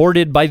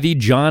supported by the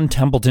John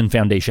Templeton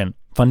Foundation,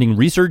 funding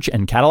research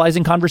and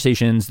catalyzing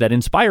conversations that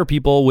inspire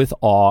people with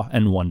awe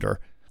and wonder.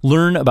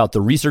 Learn about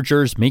the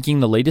researchers making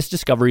the latest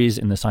discoveries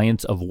in the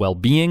science of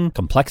well-being,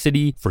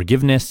 complexity,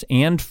 forgiveness,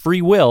 and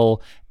free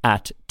will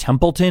at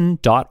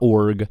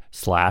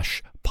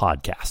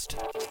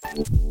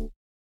templeton.org/podcast.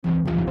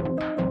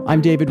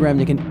 I'm David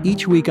Remnick, and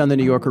each week on the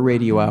New Yorker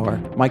Radio Hour,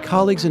 my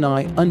colleagues and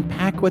I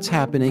unpack what's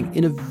happening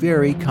in a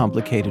very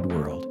complicated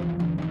world.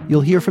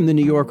 You'll hear from the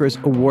New Yorker's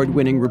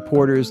award-winning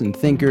reporters and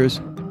thinkers,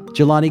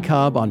 Jelani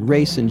Cobb on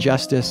race and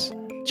justice,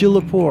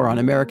 Jill Lepore on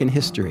American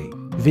history,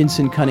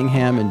 Vincent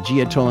Cunningham and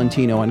Gia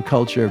Tolentino on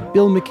culture,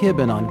 Bill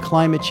McKibben on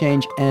climate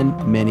change, and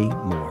many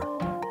more.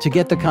 To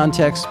get the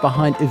context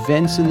behind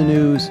events in the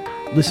news,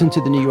 listen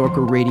to the New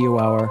Yorker Radio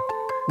Hour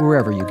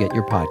wherever you get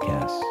your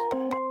podcasts.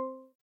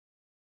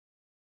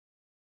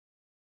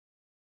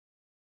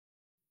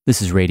 This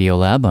is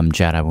Radiolab. I'm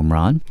Jad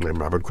Abumrad. I'm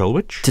Robert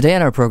Krulwich. Today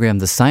on our program,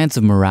 the science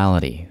of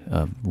morality,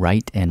 of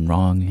right and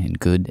wrong and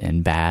good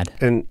and bad.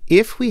 And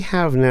if we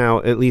have now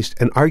at least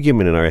an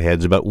argument in our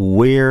heads about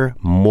where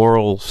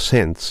moral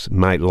sense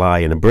might lie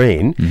in a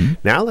brain,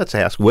 now let's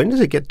ask, when does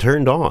it get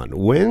turned on?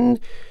 When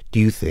do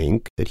you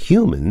think that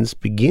humans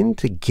begin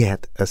to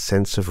get a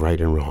sense of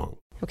right and wrong?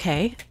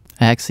 Okay.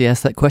 I actually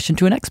asked that question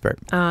to an expert.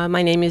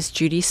 My name is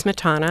Judy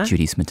Smetana.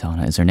 Judy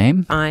Smetana is her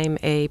name. I'm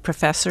a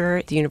professor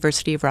at the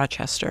University of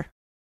Rochester.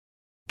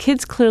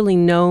 Kids clearly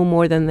know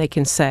more than they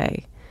can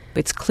say.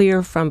 It's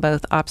clear from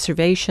both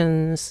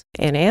observations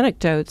and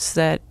anecdotes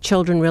that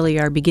children really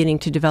are beginning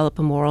to develop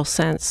a moral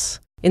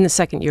sense in the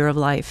second year of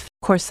life.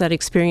 Of course, that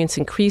experience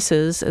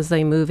increases as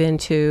they move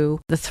into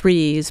the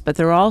 3s, but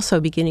they're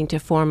also beginning to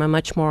form a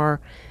much more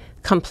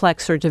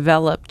complex or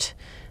developed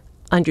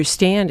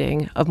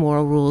understanding of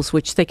moral rules,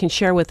 which they can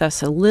share with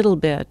us a little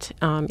bit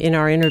in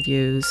our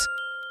interviews.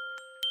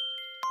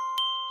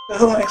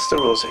 Who makes the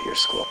rules at your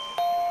school?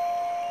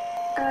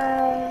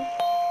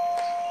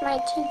 My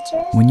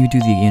teachers. When you do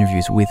the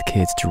interviews with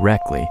kids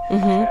directly,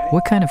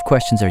 what kind of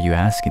questions are you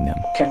asking them?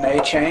 Can they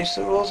change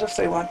the rules if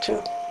they want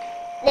to?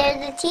 They're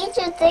the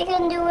teachers. They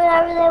can do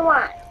whatever they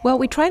want. Well,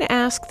 we try to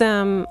ask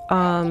them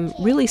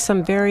really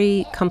some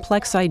very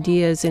complex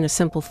ideas in a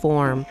simple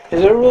form.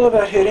 Is there a rule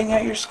about hitting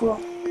at your school?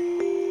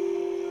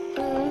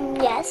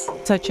 Yes.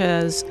 Such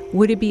as,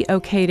 would it be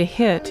okay to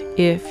hit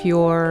if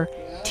your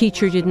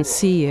teacher didn't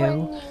see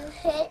you?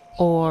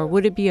 Or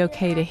would it be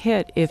okay to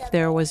hit if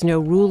there was no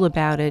rule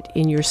about it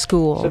in your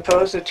school?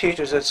 Suppose the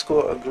teachers at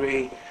school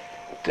agree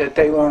that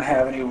they won't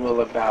have any rule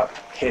about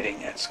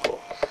hitting at school.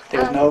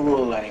 There's no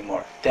rule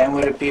anymore. Then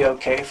would it be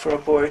okay for a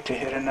boy to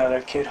hit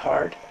another kid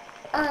hard?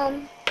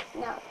 No.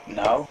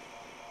 No?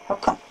 How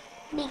come?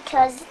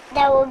 Because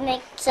that would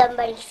make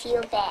somebody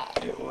feel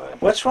bad. It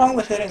would. What's wrong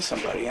with hitting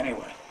somebody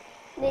anyway?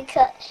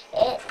 Because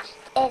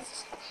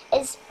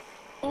it's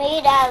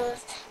made out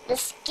of the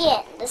skin.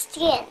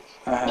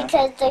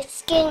 Because the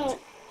skin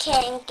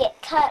can get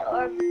cut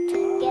or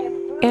get a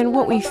bruise. And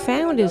what we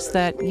found is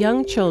that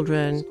young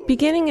children,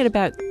 beginning at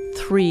about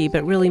 3,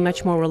 but really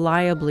much more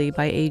reliably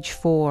by age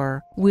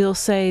 4, will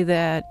say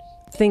that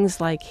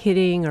things like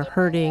hitting or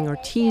hurting or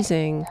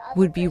teasing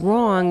would be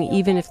wrong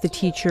even if the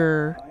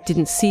teacher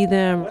didn't see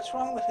them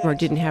or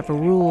didn't have a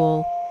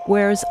rule.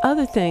 Whereas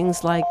other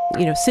things like,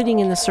 sitting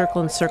in the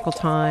circle in circle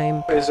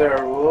time. Is there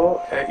a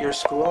rule at your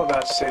school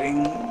about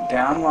sitting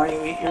down while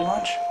you eat your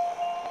lunch?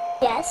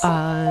 Yes.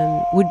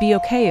 Would be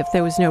okay if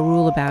there was no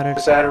rule about it.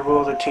 Is that a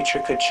rule the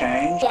teacher could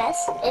change?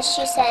 Yes. If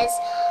she says,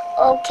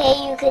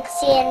 okay, you could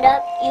stand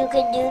up, you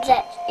could do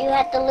that. You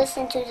have to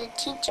listen to the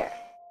teacher.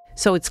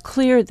 So it's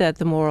clear that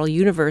the moral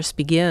universe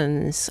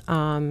begins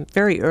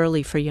very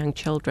early for young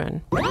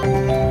children.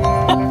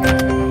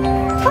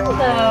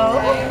 Hello.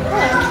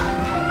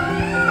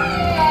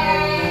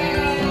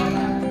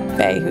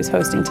 Faye, who's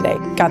hosting today,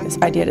 got this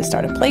idea to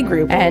start a play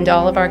group. And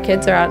all of our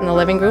kids are out in the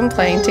living room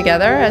playing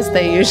together, as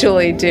they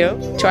usually do,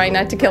 trying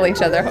not to kill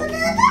each other.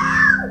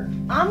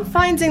 I'm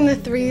finding the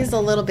 3s a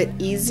little bit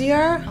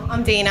easier.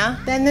 I'm Dana.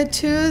 Than the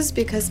 2s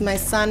because my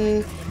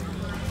son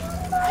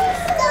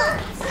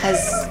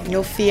has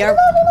no fear.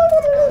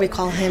 We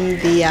call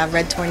him the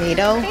Red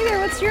Tornado. Hey there,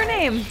 what's your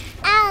name?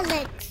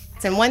 Alex.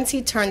 And once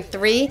he turned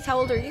 3, how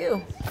old are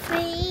you?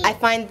 3. I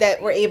find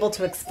that we're able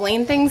to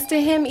explain things to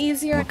him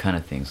easier. What kind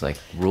of things? Like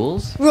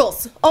rules?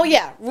 Rules. Oh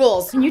yeah,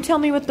 rules. Can you tell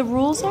me what the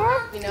rules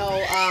are?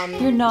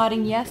 You're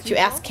nodding yes. You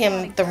ask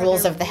him the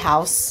rules of the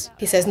house.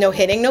 He says no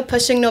hitting, no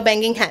pushing, no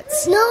banging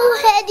heads. No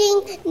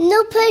hitting,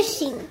 no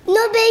pushing,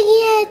 no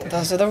banging heads.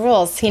 Those are the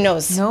rules. He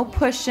knows. No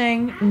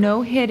pushing,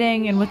 no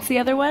hitting, and what's the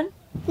other one?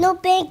 No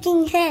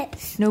banging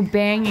heads. No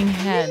banging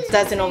heads.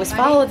 Doesn't always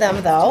follow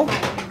them though.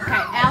 Okay,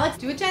 Alex,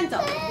 do it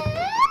gentle.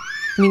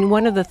 I mean,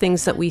 one of the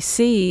things that we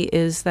see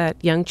is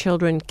that young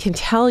children can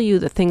tell you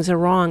that things are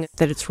wrong,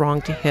 that it's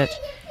wrong to hit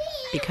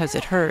because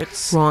it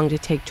hurts, wrong to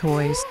take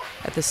toys.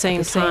 At the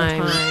same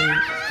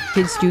time,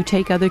 kids do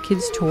take other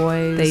kids'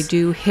 toys, they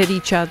do hit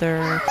each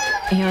other,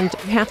 and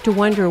you have to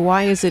wonder,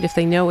 why is it if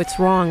they know it's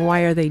wrong,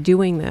 why are they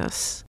doing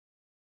this?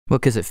 Well,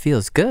 because it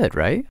feels good,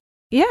 right?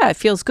 Yeah, it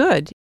feels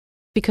good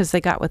because they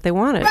got what they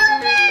wanted.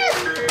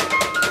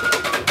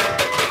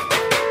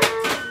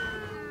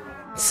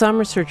 Some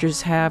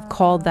researchers have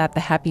called that the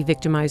happy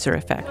victimizer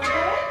effect.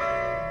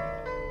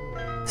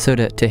 So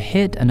to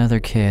hit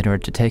another kid or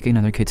to take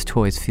another kid's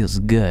toys feels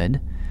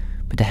good,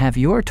 but to have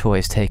your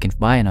toys taken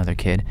by another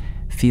kid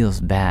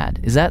feels bad.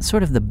 Is that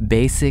sort of the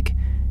basic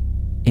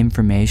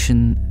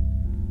information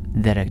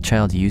that a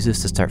child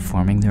uses to start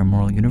forming their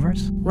moral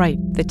universe? Right.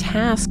 The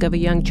task of a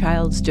young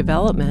child's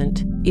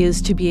development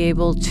is to be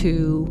able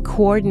to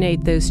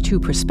coordinate those two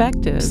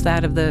perspectives,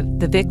 that of the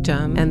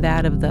victim and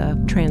that of the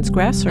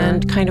transgressor,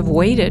 and kind of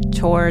weight it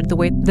toward the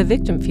way the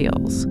victim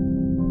feels.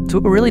 So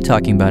what we're really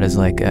talking about is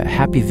like a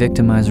happy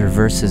victimizer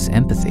versus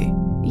empathy.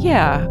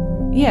 Yeah.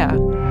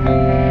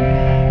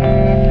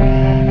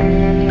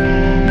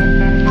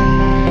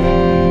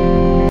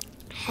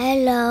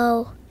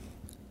 Hello.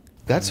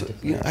 That's,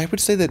 I would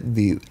say that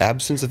the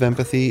absence of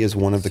empathy is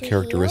one of the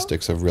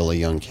characteristics of really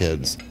young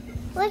kids.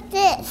 What's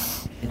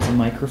this? It's a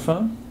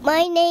microphone.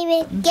 My name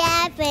is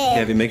Gavin.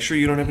 Gabby, make sure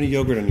you don't have any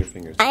yogurt on your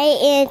fingers. I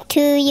am 2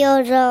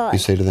 years old. You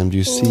say to them, do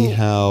you see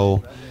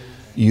how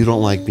you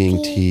don't like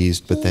being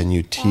teased, but then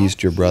you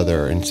teased your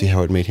brother and see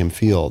how it made him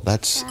feel?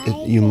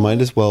 You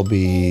might as well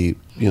be,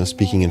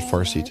 speaking in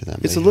Farsi to them.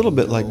 It's a little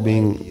bit like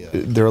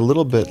they're a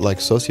little bit like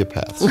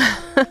sociopaths.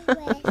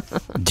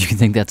 Do you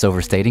think that's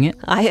overstating it?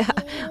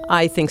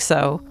 I think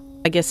so.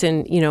 I guess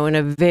in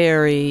a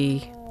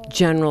very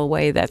general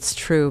way that's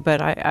true,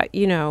 but I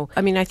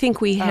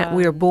think we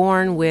are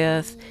born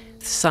with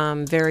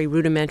some very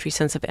rudimentary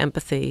sense of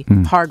empathy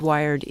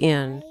hardwired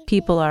in.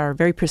 People are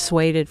very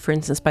persuaded, for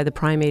instance, by the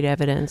primate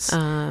evidence,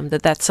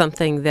 that's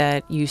something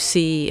that you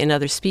see in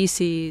other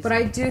species. But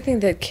I do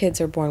think that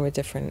kids are born with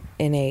different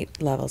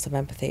innate levels of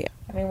empathy.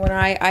 I mean, when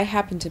I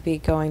happened to be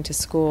going to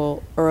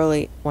school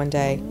early one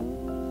day,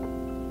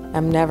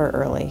 I'm never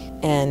early,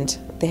 and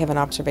they have an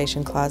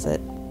observation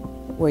closet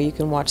where you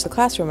can watch the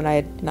classroom, and I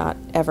had not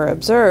ever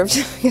observed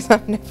because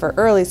I'm never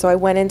early, so I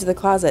went into the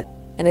closet,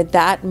 and at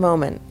that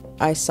moment,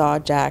 I saw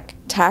Jack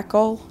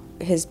tackle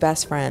his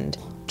best friend,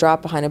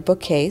 drop behind a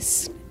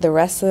bookcase, the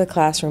rest of the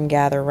classroom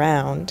gather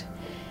round.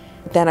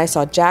 Then I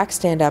saw Jack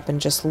stand up and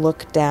just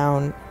look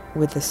down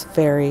with this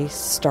very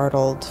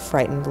startled,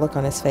 frightened look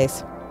on his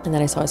face. And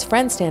then I saw his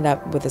friend stand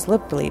up with his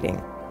lip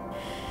bleeding.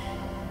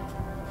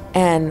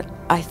 And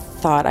I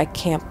thought, I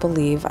can't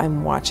believe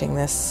I'm watching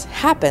this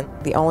happen.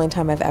 The only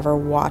time I've ever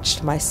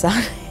watched my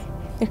son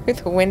through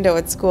the window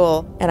at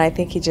school, and I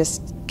think he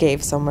just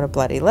gave someone a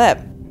bloody lip.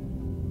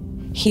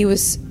 He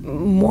was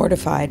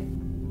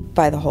mortified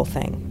by the whole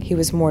thing. He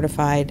was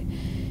mortified,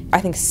 I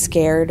think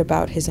scared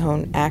about his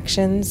own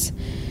actions.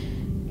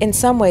 In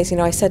some ways,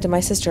 I said to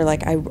my sister,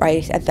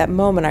 at that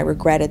moment, I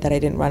regretted that I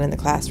didn't run in the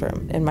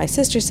classroom. And my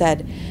sister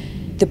said,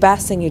 the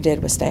best thing you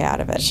did was stay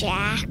out of it.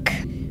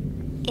 Jack,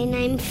 and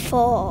I'm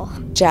 4.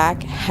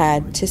 Jack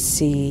had to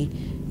see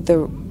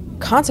the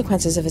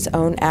consequences of his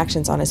own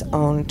actions on his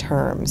own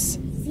terms.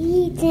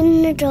 Seeds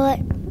in the dirt.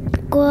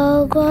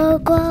 Grow, grow,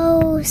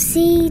 grow,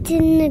 seeds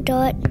in the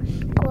dirt.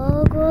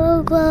 Grow,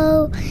 grow,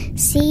 grow,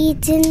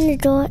 seeds in the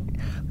dirt.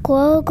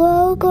 Grow,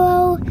 grow,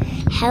 grow,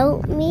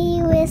 help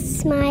me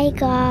with my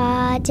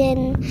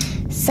garden.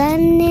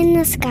 Sun in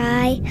the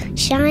sky,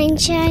 shine,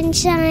 shine,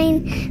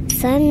 shine.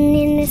 Sun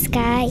in the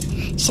sky,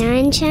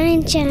 shine,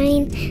 shine,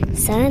 shine.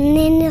 Sun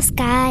in the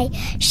sky,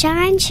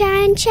 shine,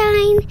 shine,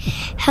 shine.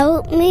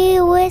 Help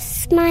me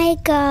with my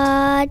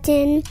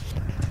garden.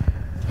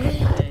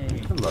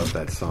 I love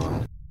that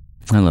song.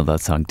 I love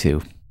that song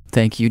too.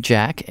 Thank you,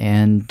 Jack,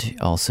 and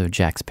also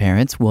Jack's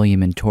parents,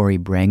 William and Tori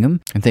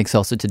Brangham. And thanks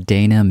also to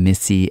Dana,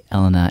 Missy,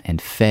 Elena,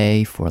 and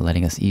Faye for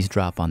letting us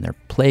eavesdrop on their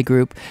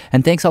playgroup.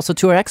 And thanks also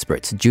to our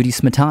experts, Judy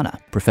Smetana,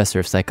 professor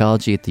of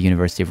psychology at the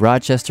University of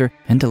Rochester,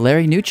 and to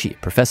Larry Nucci,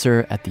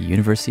 professor at the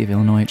University of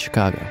Illinois at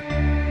Chicago.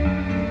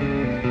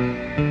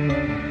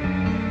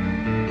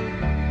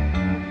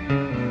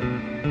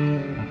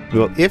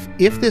 Well,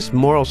 if this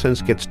moral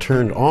sense gets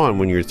turned on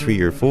when you're 3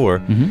 or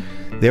 4,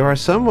 there are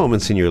some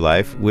moments in your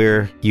life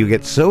where you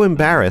get so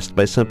embarrassed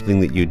by something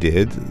that you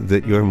did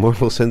that your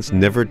moral sense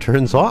never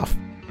turns off.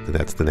 And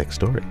that's the next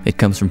story. It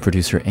comes from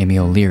producer Amy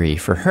O'Leary.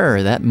 For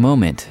her, that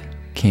moment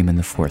came in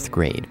the 4th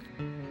grade.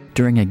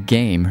 During a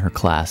game her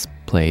class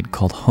played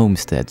called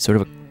Homestead,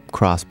 sort of a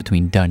cross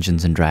between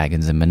Dungeons and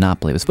Dragons and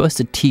Monopoly. It was supposed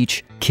to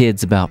teach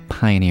kids about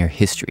pioneer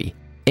history.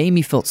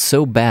 Amy felt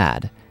so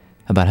bad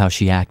about how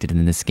she acted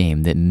in this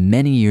game that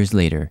many years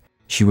later,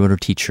 she wrote her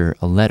teacher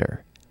a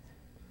letter,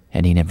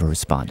 and he never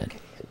responded.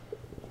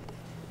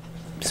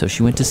 So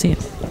she went to see him.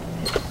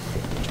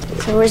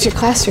 So where's your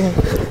classroom?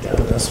 Down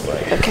this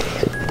way. Okay.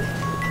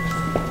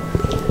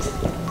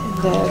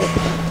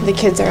 The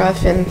kids are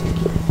off in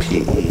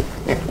PE.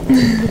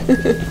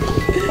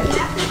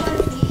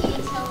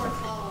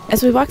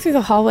 As we walk through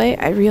the hallway,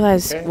 I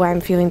realize why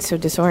I'm feeling so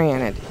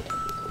disoriented.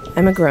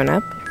 I'm a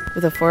grown-up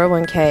with a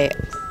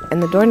 401k,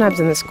 and the doorknobs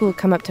in the school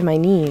come up to my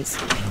knees.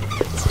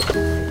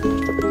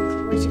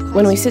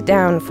 When we sit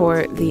down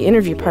for the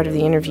interview part of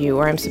the interview,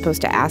 where I'm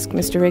supposed to ask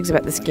Mr. Riggs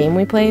about this game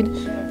we played,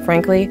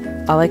 frankly,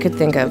 all I could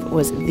think of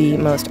was the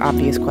most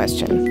obvious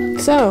question.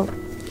 So,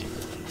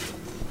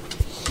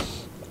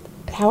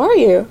 how are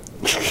you?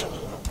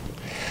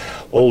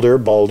 Older,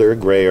 balder,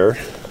 grayer,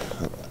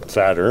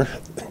 fatter.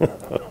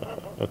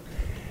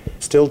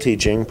 Still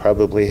teaching,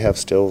 probably have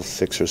still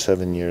 6 or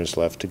 7 years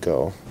left to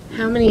go.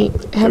 How many?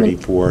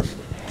 34.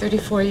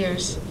 34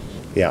 years.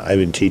 Yeah, I've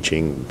been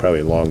teaching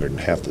probably longer than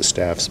half the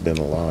staff's been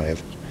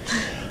alive.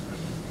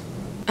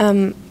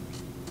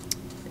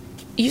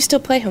 You still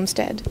play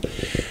Homestead?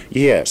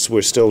 Yes,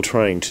 we're still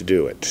trying to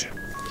do it.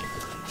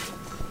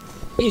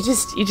 You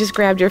just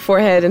grabbed your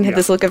forehead and had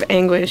this look of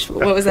anguish.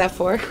 What was that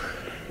for?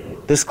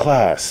 This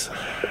class.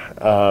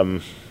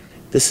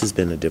 This has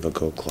been a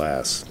difficult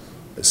class.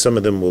 Some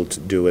of them will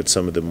do it,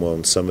 some of them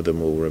won't, some of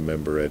them will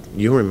remember it.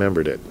 You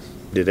remembered it.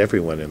 Did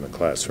everyone in the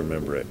class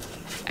remember it?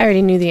 I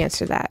already knew the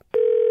answer to that.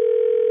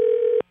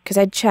 Because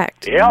I'd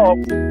checked. Hello.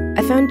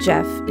 I found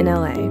Jeff in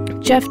LA.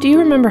 Jeff, do you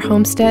remember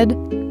Homestead?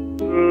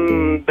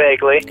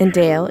 Vaguely. And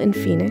Dale in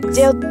Phoenix.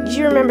 Dale, do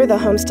you remember the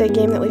Homestead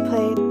game that we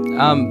played?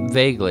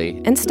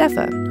 Vaguely. And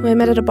Steffa, who I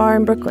met at a bar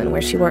in Brooklyn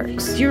where she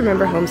works. Do you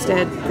remember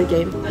Homestead, the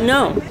game?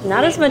 No,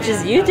 not as much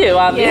as you do,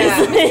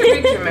 obviously. Yeah, Mr.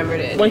 Riggs remembered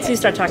it. Once you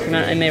start talking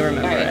about it, I may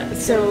remember it.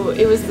 So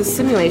it was the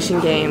simulation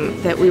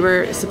game that we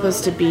were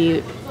supposed to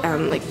be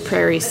like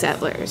prairie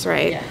settlers,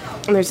 right? Yeah.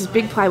 And there's this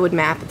big plywood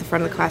map at the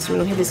front of the classroom,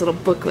 and we had these little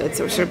booklets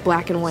that were sort of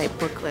black and white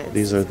booklets.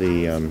 These are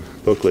the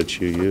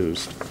booklets you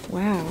used.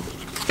 Wow.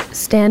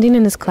 Standing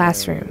in his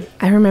classroom,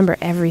 I remember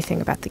everything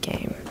about the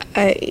game.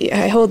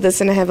 I hold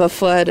this and I have a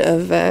flood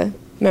of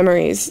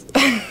memories.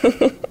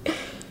 I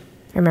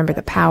remember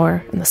the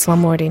power and the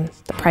slumlording,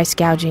 the price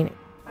gouging.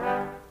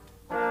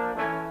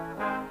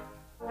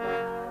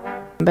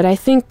 But I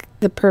think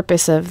the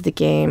purpose of the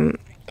game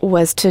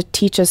was to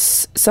teach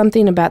us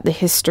something about the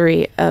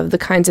history of the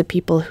kinds of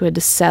people who had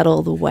to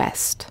settle the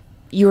West.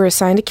 You were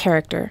assigned a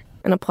character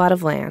and a plot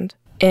of land,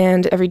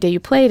 and every day you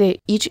played it,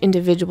 each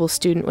individual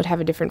student would have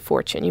a different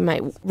fortune. You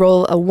might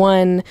roll a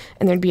 1,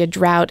 and there'd be a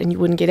drought, and you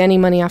wouldn't get any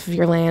money off of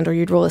your land, or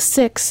you'd roll a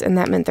 6, and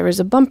that meant there was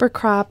a bumper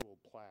crop.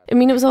 I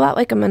mean, it was a lot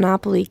like a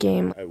Monopoly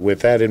game. With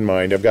that in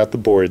mind, I've got the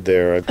board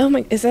there. Oh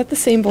my, is that the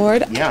same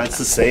board? Yeah, it's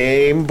the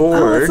same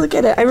board. Oh, let's look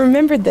at it. I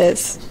remembered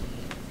this.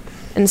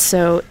 And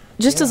so,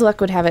 just as luck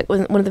would have it,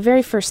 one of the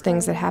very first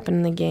things that happened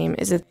in the game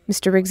is that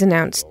Mr. Riggs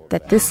announced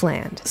that this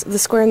land, the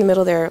square in the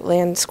middle there,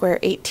 land square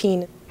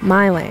 18,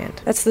 my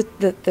land, that's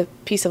the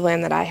piece of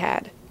land that I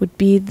had, would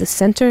be the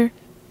center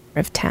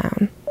of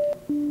town.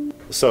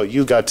 So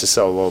you got to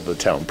sell all the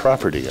town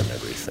property and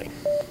everything,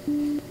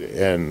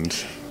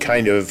 and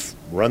kind of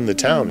run the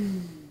town.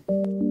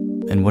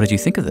 And what did you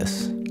think of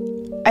this?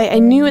 I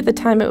knew at the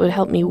time it would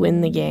help me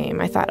win the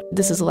game. I thought,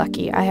 this is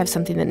lucky. I have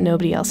something that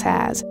nobody else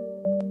has.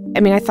 I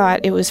mean, I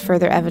thought it was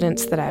further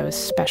evidence that I was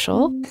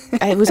special.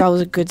 I was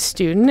always a good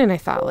student, and I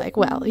thought, like,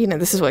 well, you know,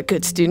 this is what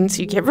good students,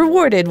 you get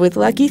rewarded with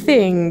lucky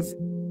things.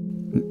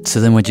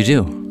 So then what'd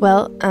you do?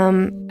 Well,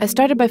 I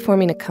started by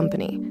forming a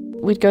company.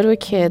 We'd go to a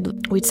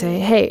kid, we'd say,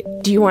 hey,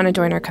 do you want to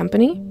join our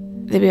company?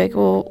 They'd be like,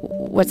 well,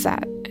 what's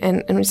that?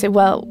 And we'd say,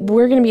 well,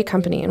 we're going to be a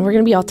company, and we're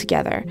going to be all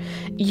together.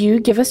 You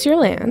give us your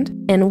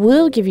land, and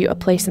we'll give you a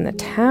place in the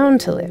town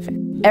to live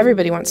in.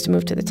 Everybody wants to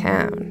move to the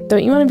town.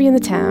 Don't you want to be in the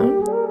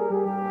town?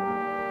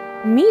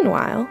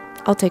 Meanwhile,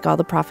 I'll take all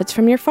the profits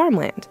from your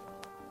farmland.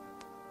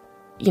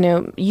 You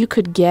know, you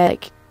could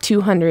get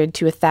 $200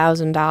 to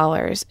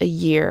 $1,000 a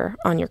year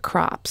on your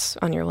crops,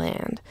 on your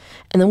land.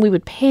 And then we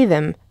would pay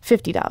them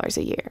 $50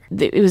 a year.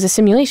 It was a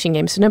simulation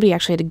game, so nobody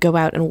actually had to go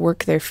out and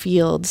work their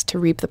fields to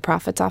reap the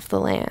profits off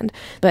the land.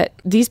 But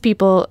these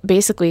people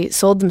basically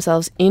sold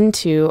themselves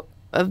into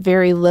a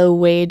very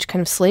low-wage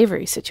kind of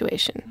slavery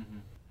situation.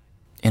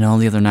 And all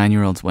the other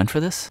 9-year-olds went for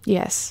this?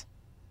 Yes.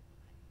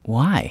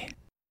 Why?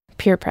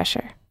 Peer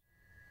pressure.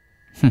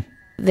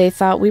 They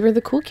thought we were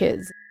the cool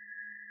kids.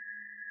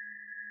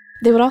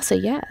 They would all say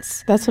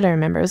yes. That's what I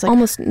remember. It was like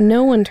almost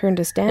no one turned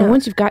us down. And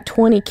once you've got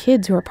 20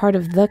 kids who are part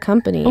of the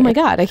company, oh my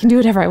God, I can do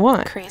whatever I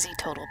want. Crazy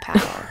total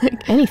power.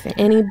 Anything.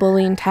 Any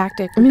bullying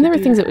tactic. I mean, there were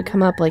things that would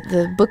come up, like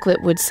the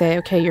booklet would say,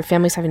 okay, your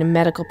family's having a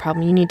medical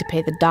problem. You need to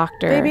pay the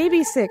doctor. My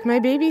baby's sick. My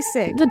baby's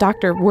sick. The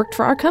doctor worked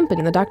for our company,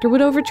 and the doctor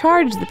would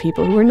overcharge the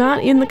people who were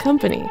not in the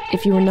company.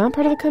 If you were not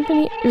part of the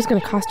company, it was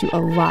going to cost you a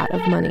lot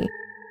of money.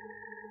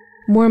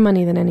 More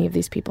money than any of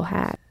these people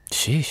had.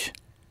 Sheesh.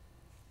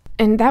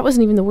 And that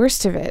wasn't even the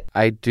worst of it.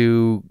 I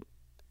do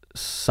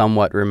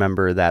somewhat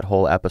remember that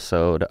whole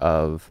episode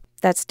of...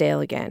 That's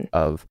Dale again.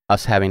 Of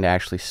us having to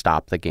actually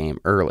stop the game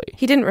early.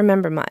 He didn't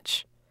remember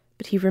much,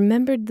 but he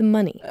remembered the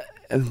money.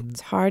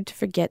 It's hard to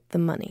forget the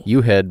money.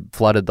 You had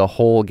flooded the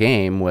whole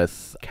game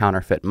with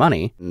counterfeit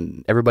money,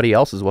 and everybody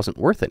else's wasn't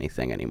worth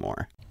anything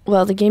anymore.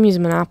 Well, the game used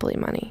Monopoly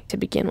money to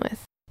begin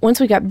with. Once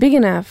we got big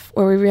enough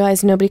where we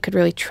realized nobody could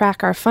really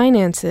track our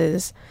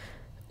finances,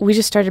 we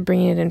just started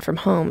bringing it in from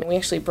home. We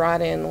actually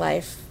brought in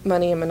life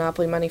money and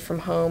Monopoly money from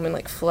home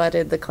and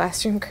flooded the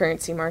classroom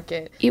currency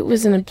market. It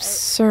was an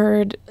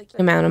absurd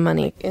amount of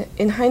money.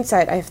 In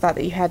hindsight, I thought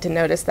that you had to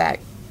notice that.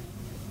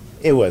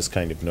 It was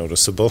kind of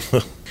noticeable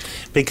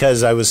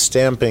because I was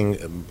stamping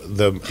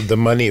the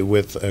money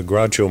with a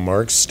Groucho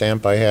Marx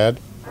stamp I had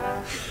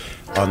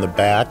on the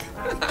back,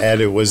 and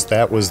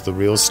that was the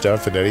real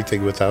stuff, and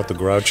anything without the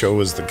Groucho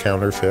was the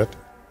counterfeit.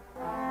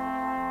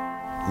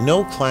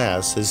 No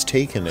class has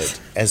taken it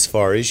as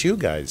far as you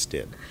guys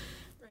did.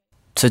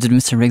 So did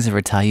Mr. Riggs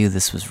ever tell you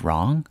this was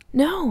wrong?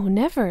 No,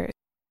 never.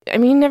 I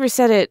mean, he never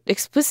said it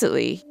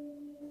explicitly.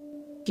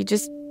 He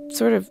just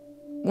sort of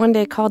one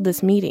day called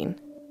this meeting.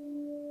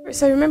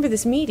 So I remember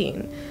this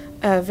meeting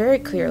very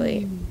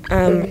clearly.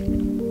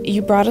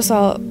 You brought us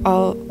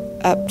all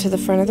up to the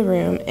front of the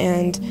room,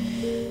 and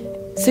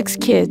 6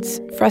 kids,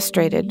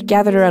 frustrated,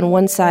 gathered around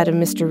one side of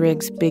Mr.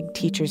 Riggs' big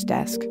teacher's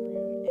desk.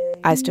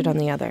 I stood on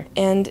the other.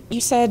 And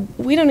you said,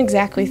 we don't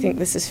exactly think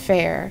this is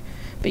fair,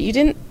 but you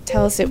didn't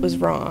tell us it was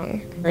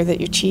wrong, or that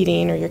you're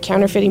cheating, or you're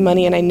counterfeiting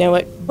money, and I know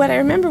it. What I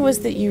remember was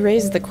that you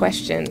raised the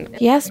question.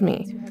 He asked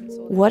me,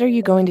 what are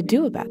you going to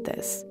do about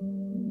this?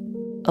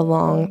 a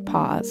long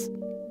pause.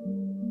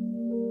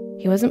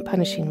 He wasn't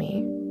punishing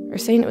me or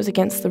saying it was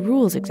against the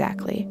rules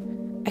exactly.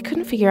 I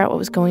couldn't figure out what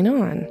was going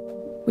on.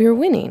 We were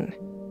winning.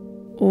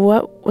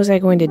 What was I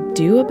going to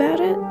do about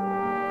it?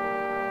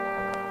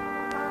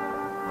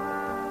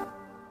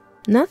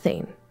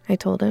 Nothing, I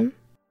told him.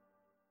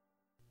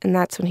 And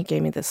that's when he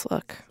gave me this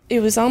look. It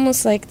was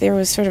almost like there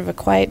was sort of a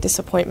quiet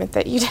disappointment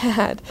that you'd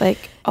had.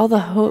 Like all the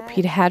hope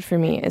he'd had for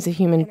me as a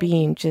human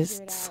being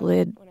just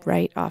slid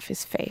right off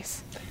his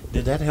face.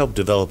 Did that help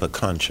develop a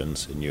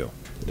conscience in you?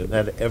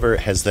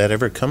 Has that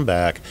ever come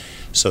back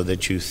so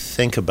that you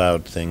think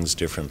about things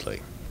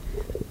differently?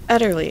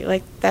 Utterly.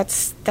 Like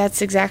that's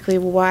exactly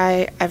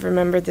why I've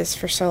remembered this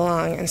for so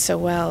long and so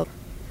well.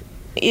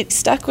 It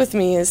stuck with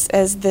me as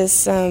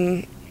this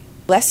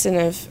lesson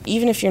of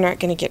even if you're not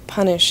going to get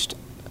punished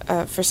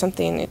for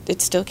something,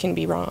 it still can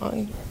be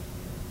wrong.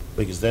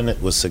 Because then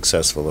it was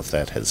successful if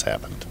that has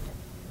happened.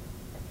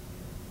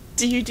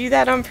 Do you do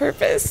that on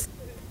purpose?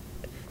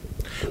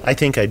 I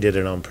think I did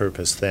it on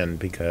purpose then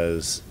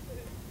because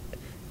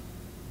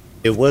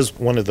it was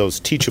one of those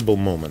teachable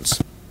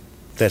moments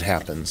that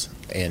happens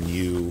and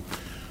you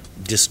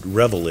just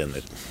revel in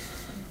it.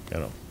 You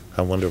know,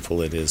 how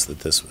wonderful it is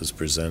that this was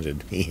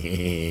presented.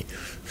 You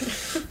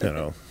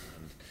know.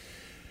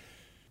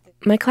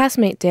 My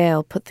classmate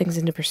Dale put things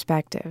into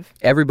perspective.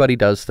 Everybody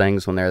does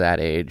things when they're that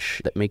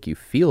age that make you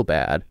feel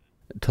bad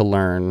to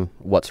learn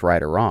what's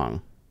right or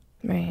wrong.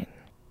 Right.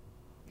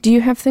 Do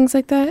you have things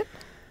like that?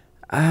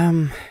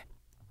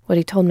 What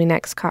he told me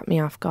next caught me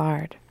off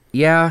guard.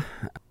 Yeah.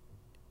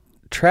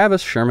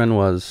 Travis Sherman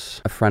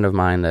was a friend of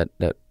mine that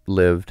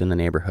lived in the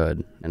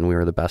neighborhood, and we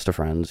were the best of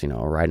friends, you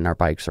know, riding our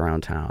bikes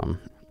around town.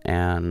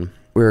 And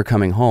we were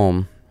coming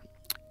home,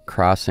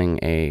 crossing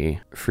a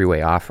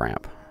freeway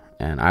off-ramp,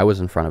 and I was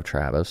in front of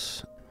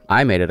Travis.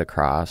 I made it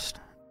across,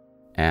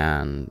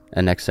 and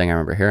the next thing I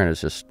remember hearing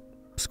is just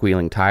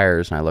squealing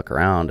tires, and I look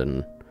around,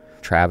 and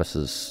Travis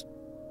is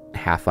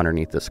half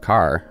underneath this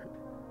car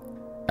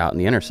out in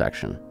the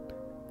intersection.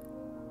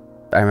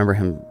 I remember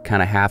him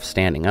kind of half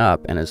standing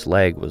up, and his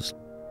leg was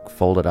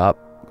folded up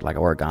like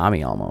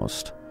origami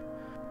almost,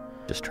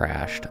 just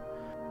trashed.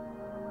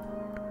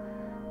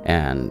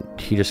 And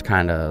he just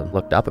kind of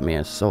looked up at me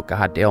and said, "Oh,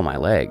 God, Dale, my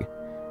leg."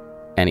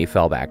 And he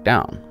fell back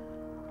down.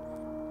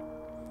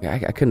 I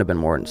couldn't have been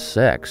more than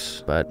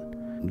 6, but,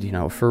 you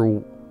know, for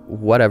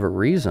whatever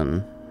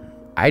reason,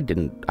 I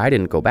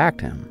didn't go back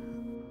to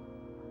him.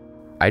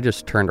 I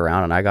just turned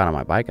around and I got on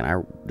my bike and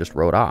I just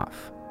rode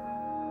off.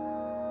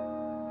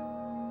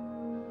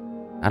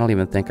 I don't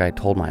even think I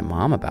told my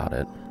mom about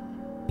it.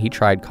 He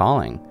tried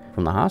calling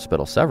from the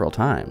hospital several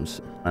times,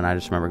 and I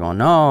just remember going,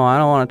 "No, I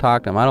don't want to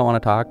talk to him. I don't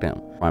want to talk to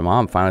him." My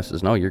mom finally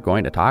says, "No, you're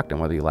going to talk to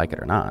him whether you like it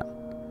or not."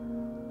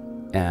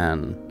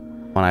 And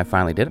when I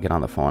finally did get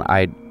on the phone,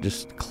 I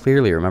just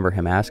clearly remember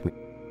him asking me,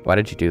 "Why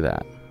did you do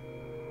that?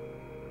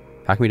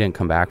 How come you didn't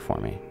come back for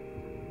me?"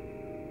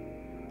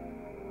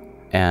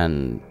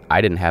 And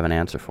I didn't have an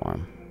answer for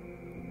him.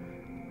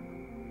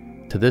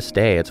 To this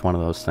day, it's one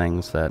of those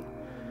things that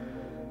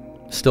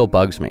still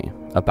bugs me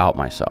about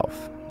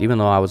myself. Even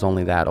though I was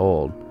only that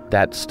old,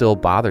 that still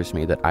bothers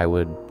me that I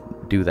would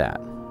do that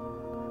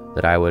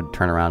I would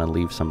turn around and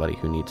leave somebody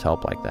who needs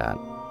help like that.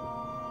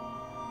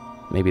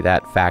 Maybe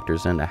that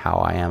factors into how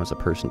I am as a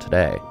person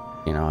today.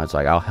 You know, it's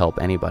like I'll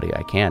help anybody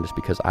I can just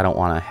because I don't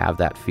want to have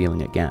that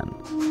feeling again.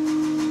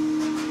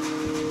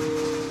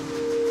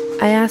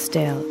 I asked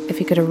Dale if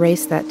he could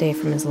erase that day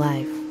from his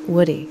life.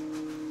 Would he?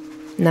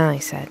 No, he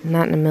said,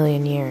 not in a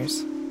million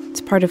years.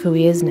 It's part of who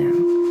he is now.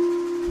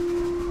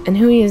 And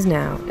who he is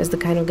now is the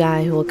kind of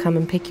guy who will come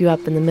and pick you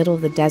up in the middle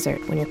of the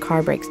desert when your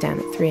car breaks down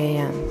at 3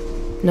 a.m.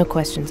 No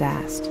questions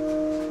asked.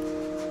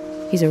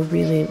 He's a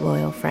really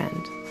loyal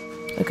friend,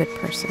 a good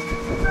person.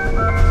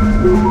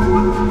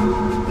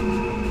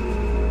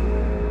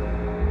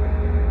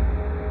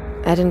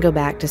 I didn't go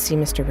back to see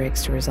Mr.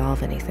 Riggs to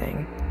resolve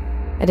anything.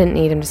 I didn't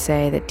need him to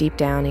say that deep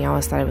down he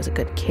always thought I was a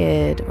good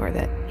kid or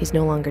that he's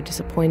no longer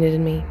disappointed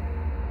in me.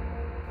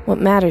 What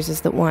matters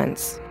is that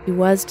once he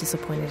was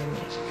disappointed in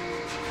me.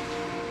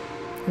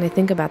 And I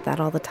think about that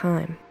all the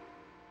time.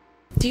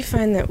 Do you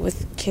find that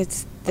with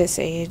kids this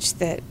age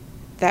that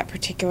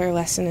particular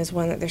lesson is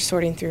one that they're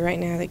sorting through right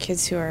now, the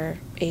kids who are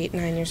 8,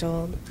 9 years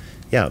old?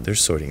 Yeah, they're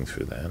sorting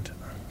through that.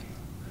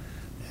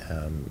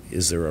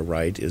 Is there a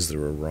right? Is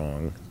there a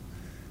wrong?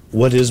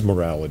 What is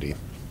morality?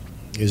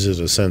 Is it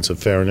a sense of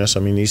fairness? I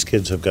mean, these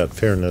kids have got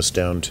fairness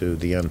down to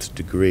the nth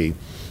degree.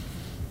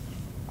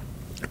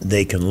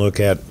 They can look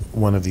at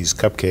one of these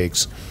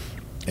cupcakes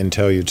and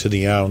tell you to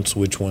the ounce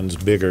which one's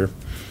bigger.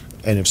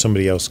 And if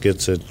somebody else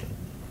gets it,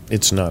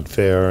 it's not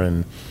fair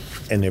and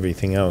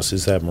everything else.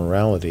 Is that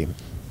morality?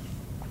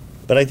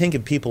 But I think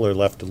if people are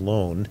left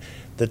alone,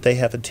 that they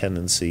have a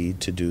tendency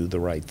to do the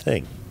right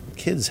thing.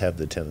 Kids have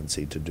the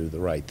tendency to do the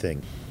right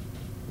thing.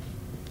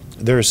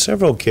 There are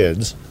several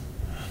kids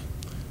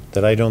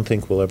that I don't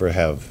think will ever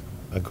have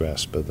a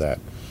grasp of that.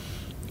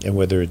 And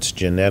whether it's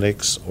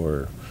genetics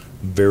or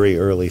very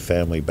early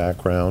family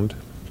background.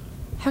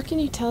 How can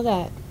you tell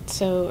that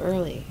so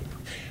early?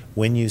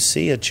 When you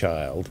see a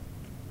child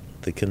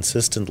that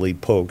consistently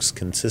pokes,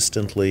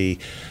 consistently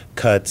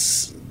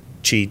cuts,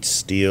 cheats,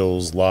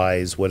 steals,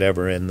 lies,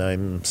 whatever, and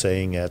I'm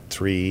saying at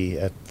 3,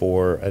 at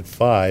 4, at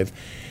 5,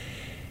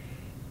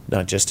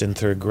 not just in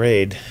 3rd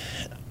grade,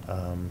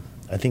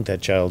 I think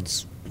that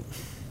child's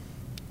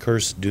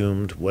cursed,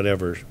 doomed,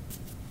 whatever,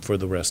 for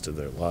the rest of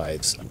their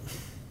lives.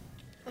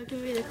 I'll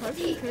give you the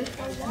carpenter.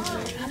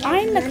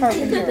 I'm the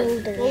carpenter.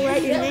 We'll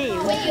write your name.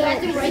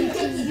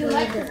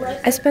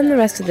 I spend the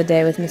rest of the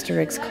day with Mr.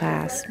 Riggs'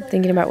 class,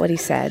 thinking about what he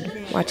said,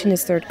 watching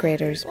his 3rd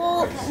graders.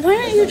 Well, why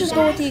don't you just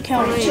go with the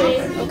accounting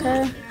teacher,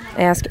 okay?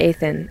 I ask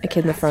Ethan, a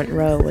kid in the front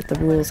row, what the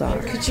rules are.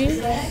 Could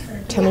you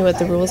tell me what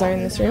the rules are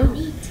in this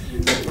room?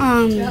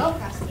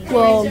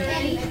 Well,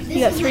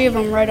 you got 3 of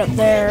them right up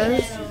there.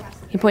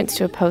 He points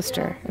to a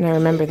poster, and I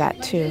remember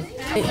that too.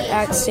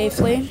 Act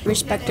safely,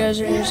 respect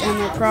others and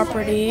their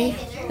property.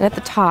 And at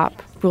the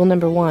top, rule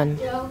number 1.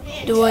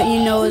 Do what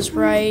you know is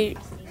right.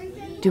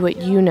 Do what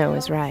you know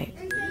is right.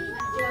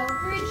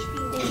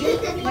 Do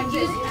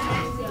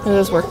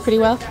those work pretty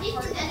well?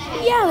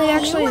 Yeah, they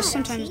actually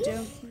sometimes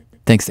do.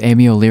 Thanks to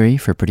Amy O'Leary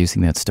for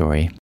producing that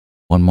story.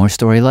 One more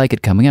story like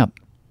it coming up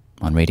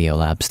on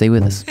Radiolab. Stay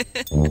with us.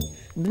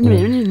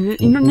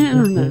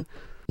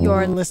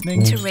 You're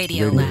listening to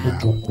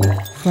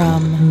Radiolab.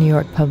 From New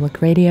York Public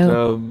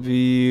Radio.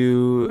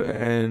 WNYC.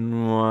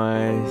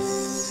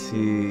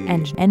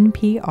 And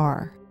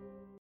NPR.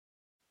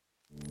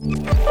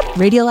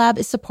 Radiolab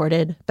is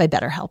supported by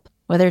BetterHelp.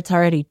 Whether it's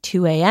already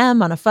 2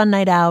 a.m. on a fun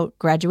night out,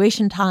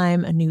 graduation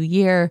time, a new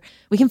year,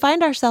 we can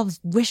find ourselves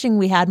wishing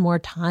we had more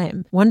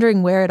time,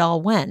 wondering where it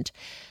all went.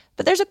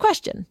 But there's a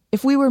question.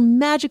 If we were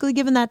magically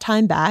given that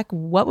time back,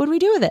 what would we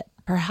do with it?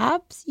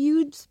 Perhaps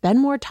you'd spend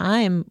more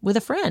time with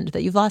a friend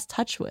that you've lost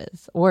touch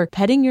with, or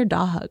petting your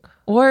dog,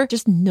 or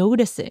just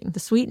noticing the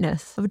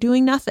sweetness of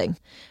doing nothing.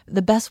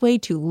 The best way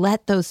to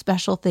let those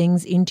special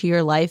things into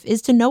your life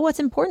is to know what's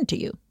important to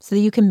you so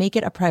that you can make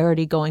it a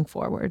priority going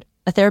forward.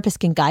 A therapist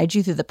can guide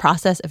you through the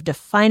process of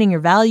defining your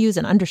values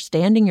and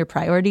understanding your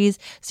priorities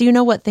so you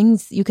know what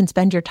things you can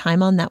spend your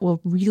time on that will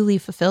really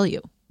fulfill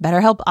you.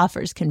 BetterHelp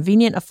offers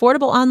convenient,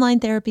 affordable online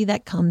therapy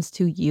that comes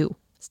to you.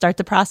 Start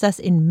the process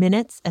in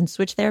minutes and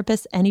switch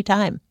therapists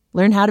anytime.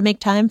 Learn how to make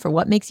time for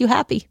what makes you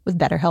happy with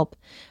BetterHelp.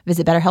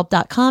 Visit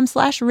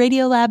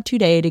BetterHelp.com/Radiolab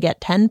today to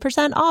get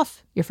 10%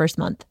 off your first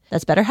month.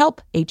 That's BetterHelp,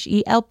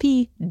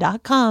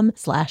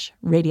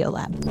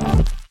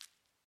 HELP.com/Radiolab.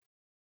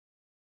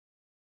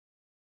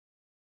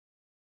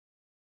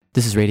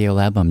 This is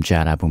Radiolab. I'm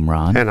Jad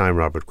Abumrad. And I'm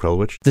Robert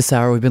Krulwich. This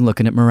hour we've been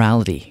looking at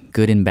morality,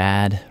 good and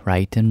bad,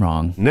 right and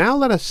wrong. Now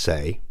let us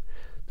say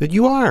that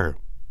you are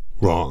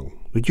wrong,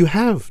 that you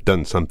have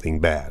done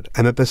something bad,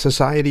 and that the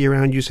society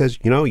around you says,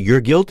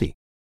 you're guilty.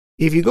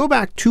 If you go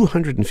back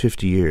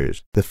 250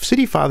 years, the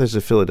City Fathers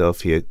of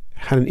Philadelphia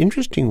had an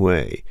interesting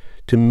way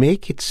to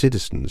make its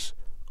citizens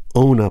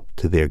own up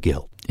to their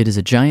guilt. It is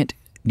a giant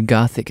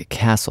Gothic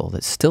castle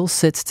that still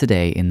sits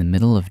today in the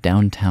middle of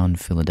downtown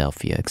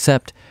Philadelphia,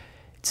 except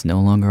it's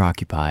no longer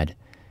occupied,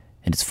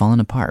 and it's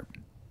fallen apart.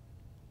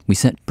 We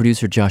sent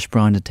producer Josh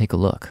Braun to take a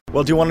look.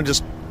 Well, do you want to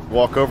just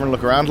walk over and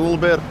look around a little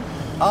bit?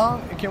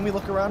 Can we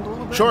look around a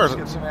little bit? Sure. Just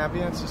get some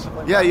ambience and stuff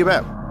like that? Yeah, you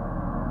bet.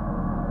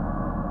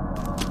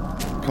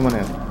 Come on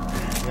in.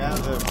 Yeah,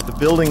 the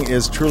building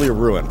is truly a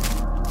ruin.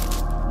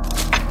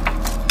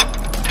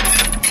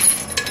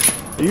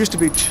 There used to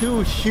be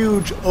 2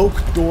 huge oak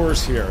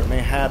doors here, and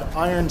they had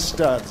iron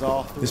studs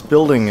all through. This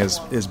building is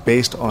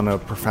based on a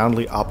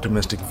profoundly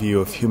optimistic view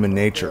of human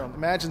nature.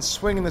 Imagine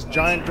swinging this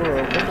giant door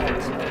open.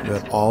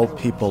 That all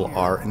people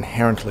are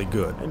inherently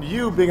good. And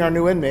you, being our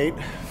new inmate,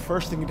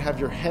 first thing you'd have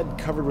your head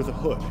covered with a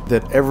hood.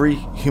 That every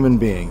human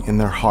being in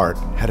their heart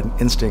had an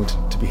instinct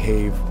to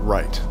behave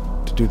right,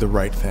 to do the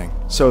right thing.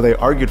 So they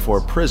argued for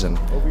a prison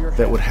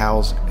that would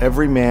house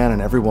every man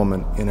and every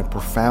woman in a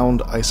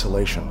profound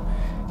isolation.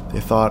 They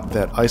thought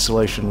that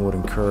isolation would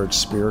encourage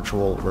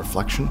spiritual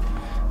reflection,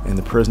 and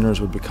the prisoners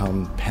would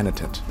become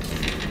penitent.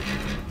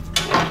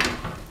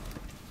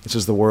 This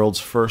is the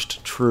world's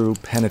first true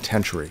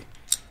penitentiary,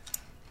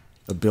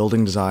 a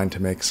building designed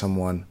to make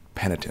someone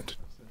penitent,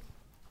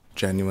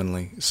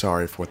 genuinely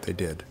sorry for what they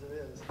did.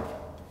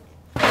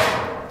 I'm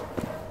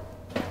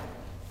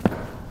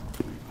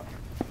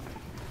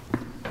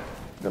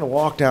going to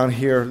walk down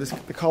here.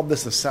 They called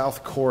this the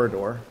South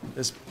Corridor,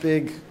 this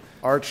big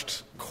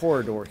arched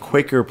corridor.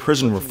 Quaker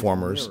prison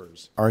reformers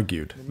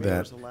argued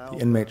that the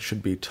inmates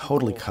should be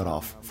totally cut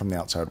off from the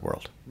outside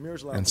world.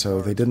 And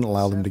so they didn't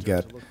allow them to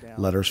get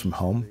letters from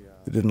home.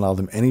 They didn't allow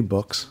them any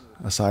books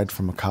aside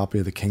from a copy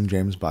of the King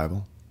James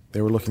Bible.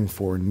 They were looking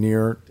for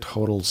near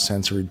total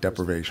sensory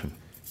deprivation.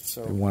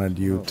 They wanted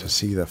you to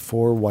see the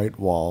 4 white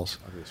walls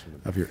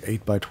of your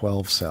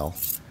 8x12 cell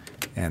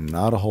and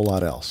not a whole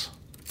lot else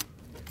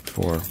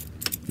for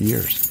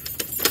years.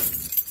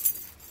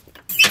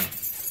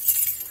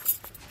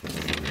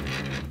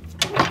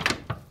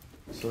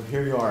 So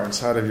here you are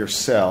inside of your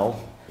cell.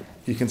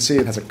 You can see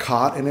it has a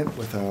cot in it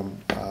with a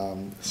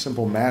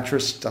simple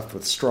mattress stuffed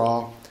with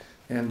straw.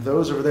 And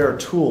those over there are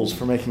tools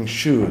for making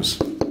shoes.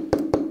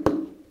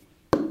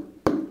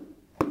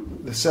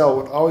 the cell,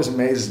 what always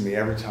amazes me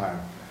every time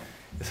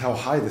is how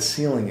high the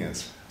ceiling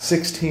is.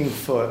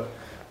 16-foot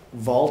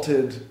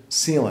vaulted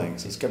ceiling.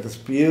 So it's got this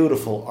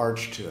beautiful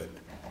arch to it.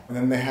 And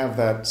then they have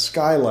that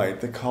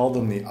skylight. They call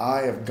them the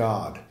Eye of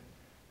God.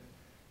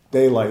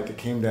 Daylight that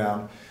came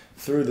down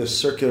through this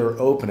circular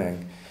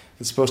opening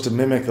that's supposed to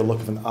mimic the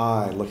look of an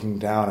eye looking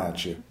down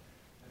at you.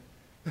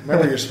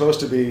 Remember, you're supposed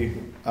to be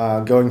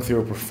going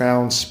through a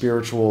profound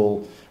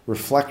spiritual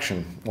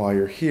reflection while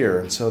you're here,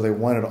 and so they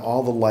wanted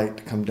all the light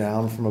to come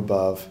down from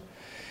above.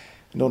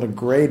 And on a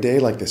gray day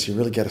like this, you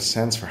really get a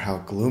sense for how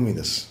gloomy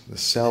this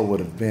cell would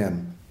have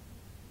been.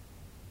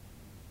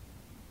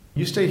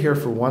 You stay here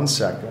for 1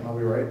 second. I'll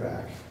be right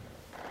back.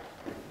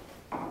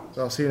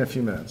 So I'll see you in a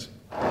few minutes.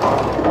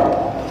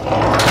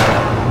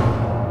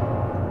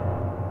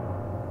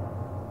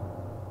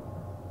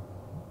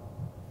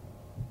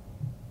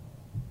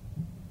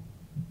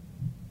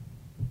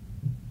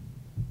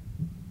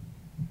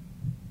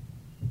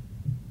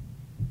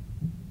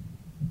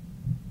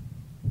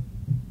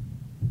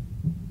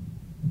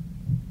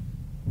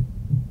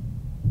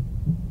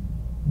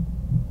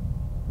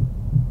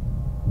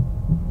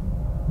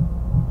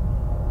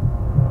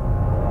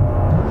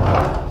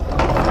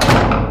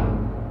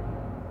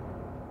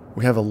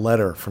 We have a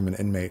letter from an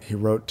inmate. He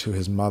wrote to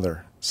his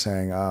mother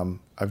saying,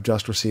 I've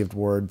just received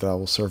word that I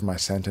will serve my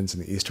sentence in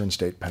the Eastern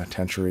State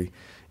Penitentiary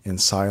in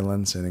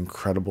silence and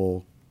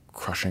incredible,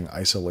 crushing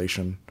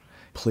isolation.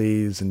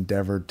 Please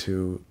endeavor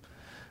to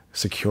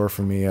secure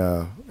for me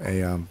a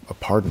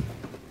pardon.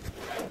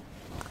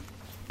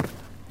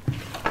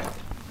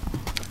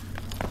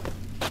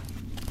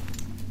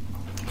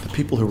 The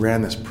people who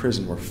ran this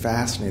prison were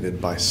fascinated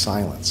by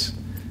silence.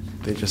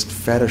 They just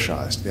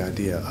fetishized the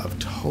idea of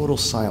total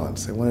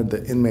silence. They wanted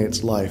the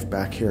inmate's life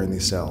back here in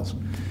these cells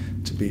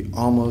to be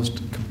almost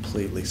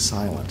completely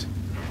silent.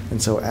 And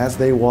so as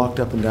they walked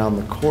up and down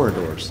the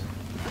corridors,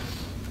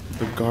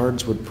 the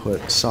guards would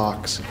put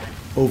socks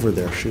over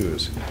their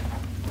shoes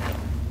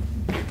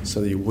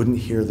so that you wouldn't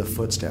hear the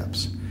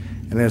footsteps.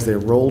 And as they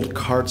rolled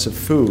carts of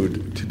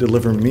food to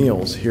deliver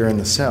meals here in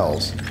the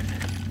cells,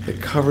 they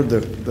covered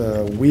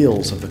the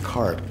wheels of the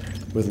cart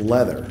with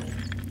leather,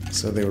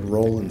 so they would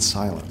roll in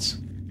silence.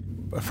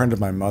 A friend of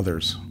my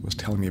mother's was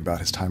telling me about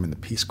his time in the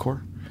Peace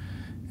Corps,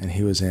 and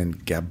he was in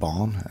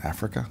Gabon,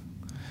 Africa,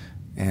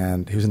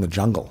 and he was in the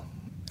jungle.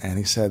 And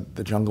he said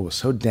the jungle was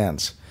so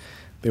dense,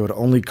 they would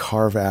only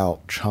carve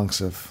out chunks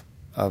of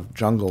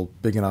jungle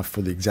big enough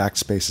for the exact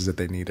spaces that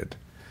they needed,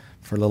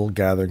 for little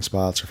gathering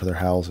spots or for their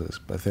houses.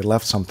 But if they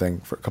left something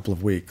for a couple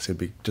of weeks, it'd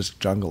be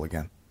just jungle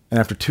again. And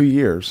after 2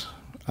 years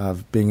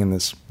of being in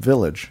this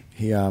village,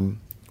 he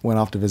went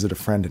off to visit a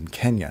friend in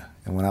Kenya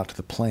and went out to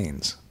the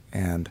plains.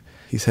 And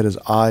he said his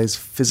eyes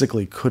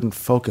physically couldn't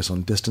focus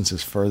on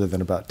distances further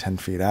than about 10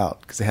 feet out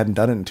because they hadn't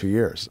done it in 2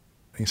 years.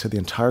 And he said the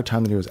entire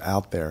time that he was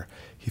out there,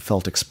 he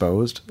felt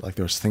exposed, like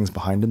there was things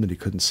behind him that he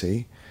couldn't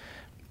see.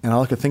 And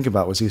all I could think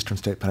about was Eastern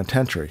State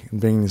Penitentiary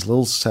and being in these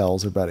little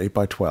cells about 8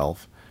 by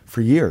 12 for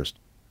years.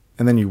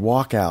 And then you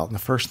walk out, and the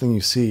first thing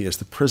you see is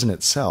the prison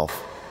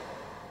itself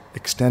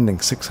extending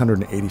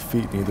 680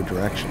 feet in either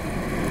direction.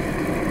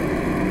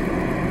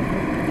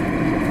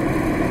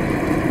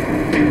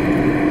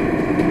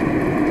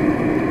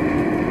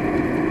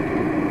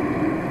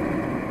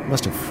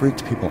 Must have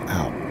freaked people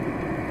out.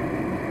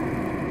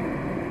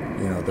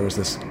 You know, there was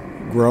this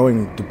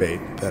growing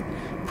debate that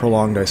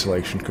prolonged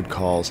isolation could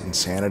cause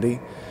insanity,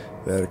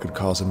 that it could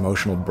cause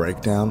emotional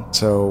breakdown.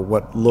 So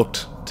what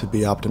looked to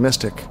be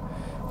optimistic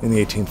in the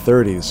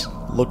 1830s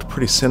looked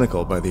pretty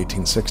cynical by the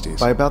 1860s.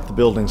 By about the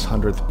building's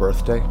 100th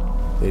birthday,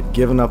 they'd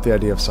given up the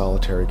idea of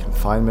solitary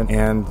confinement,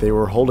 and they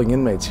were holding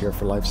inmates here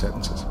for life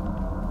sentences.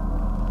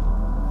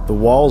 The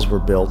walls were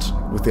built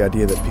with the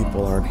idea that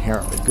people are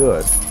inherently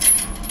good,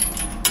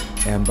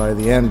 and by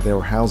the end they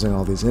were housing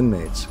all these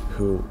inmates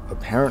who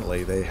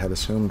apparently they had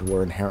assumed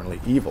were inherently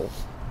evil.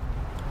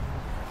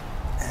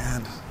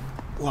 And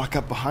lock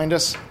up behind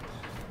us.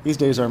 These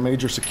days our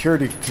major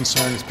security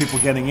concern is people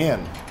getting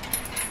in.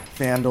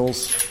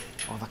 Vandals,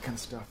 all that kind of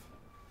stuff.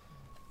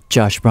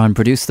 Josh Braun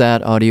produced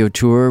that audio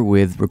tour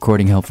with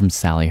recording help from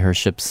Sally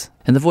Herships.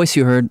 And the voice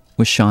you heard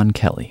was Sean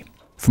Kelly.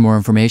 For more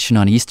information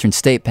on Eastern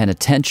State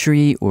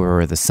Penitentiary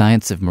or the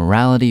science of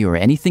morality or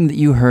anything that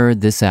you heard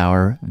this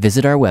hour,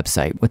 visit our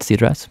website. What's the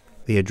address?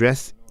 The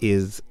address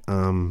is...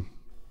 Come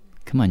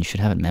on, you should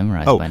have it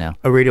memorized by now.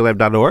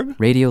 Radiolab.org?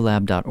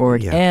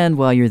 Radiolab.org. Yeah. And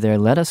while you're there,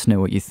 let us know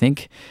what you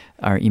think.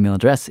 Our email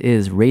address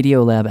is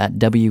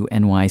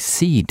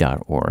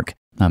radiolab@wnyc.org.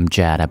 I'm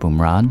Jad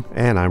Abumrad.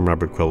 And I'm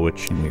Robert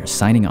Krulwich. And we are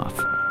signing off.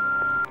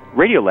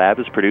 Radiolab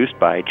is produced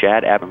by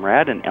Jad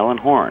Abumrad and Ellen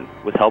Horn,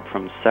 with help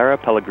from Sarah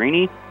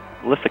Pellegrini,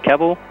 Melissa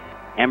Kevel,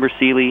 Amber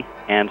Seeley,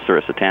 and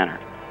Sarissa Tanner.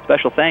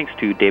 Special thanks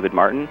to David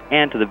Martin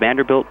and to the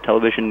Vanderbilt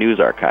Television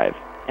News Archive.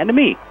 And to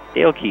me,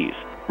 Dale Keyes.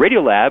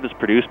 Radiolab is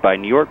produced by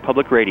New York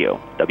Public Radio,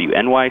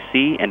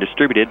 WNYC, and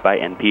distributed by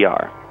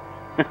NPR.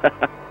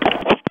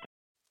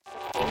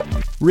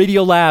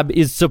 Radiolab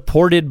is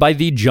supported by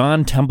the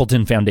John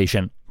Templeton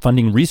Foundation,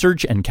 funding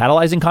research and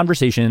catalyzing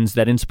conversations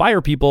that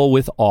inspire people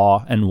with awe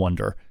and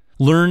wonder.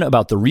 Learn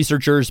about the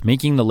researchers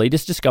making the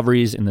latest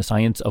discoveries in the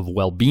science of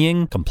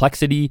well-being,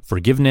 complexity,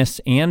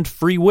 forgiveness, and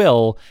free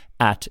will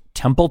at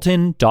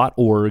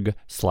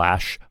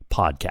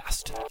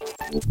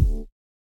templeton.org/podcast.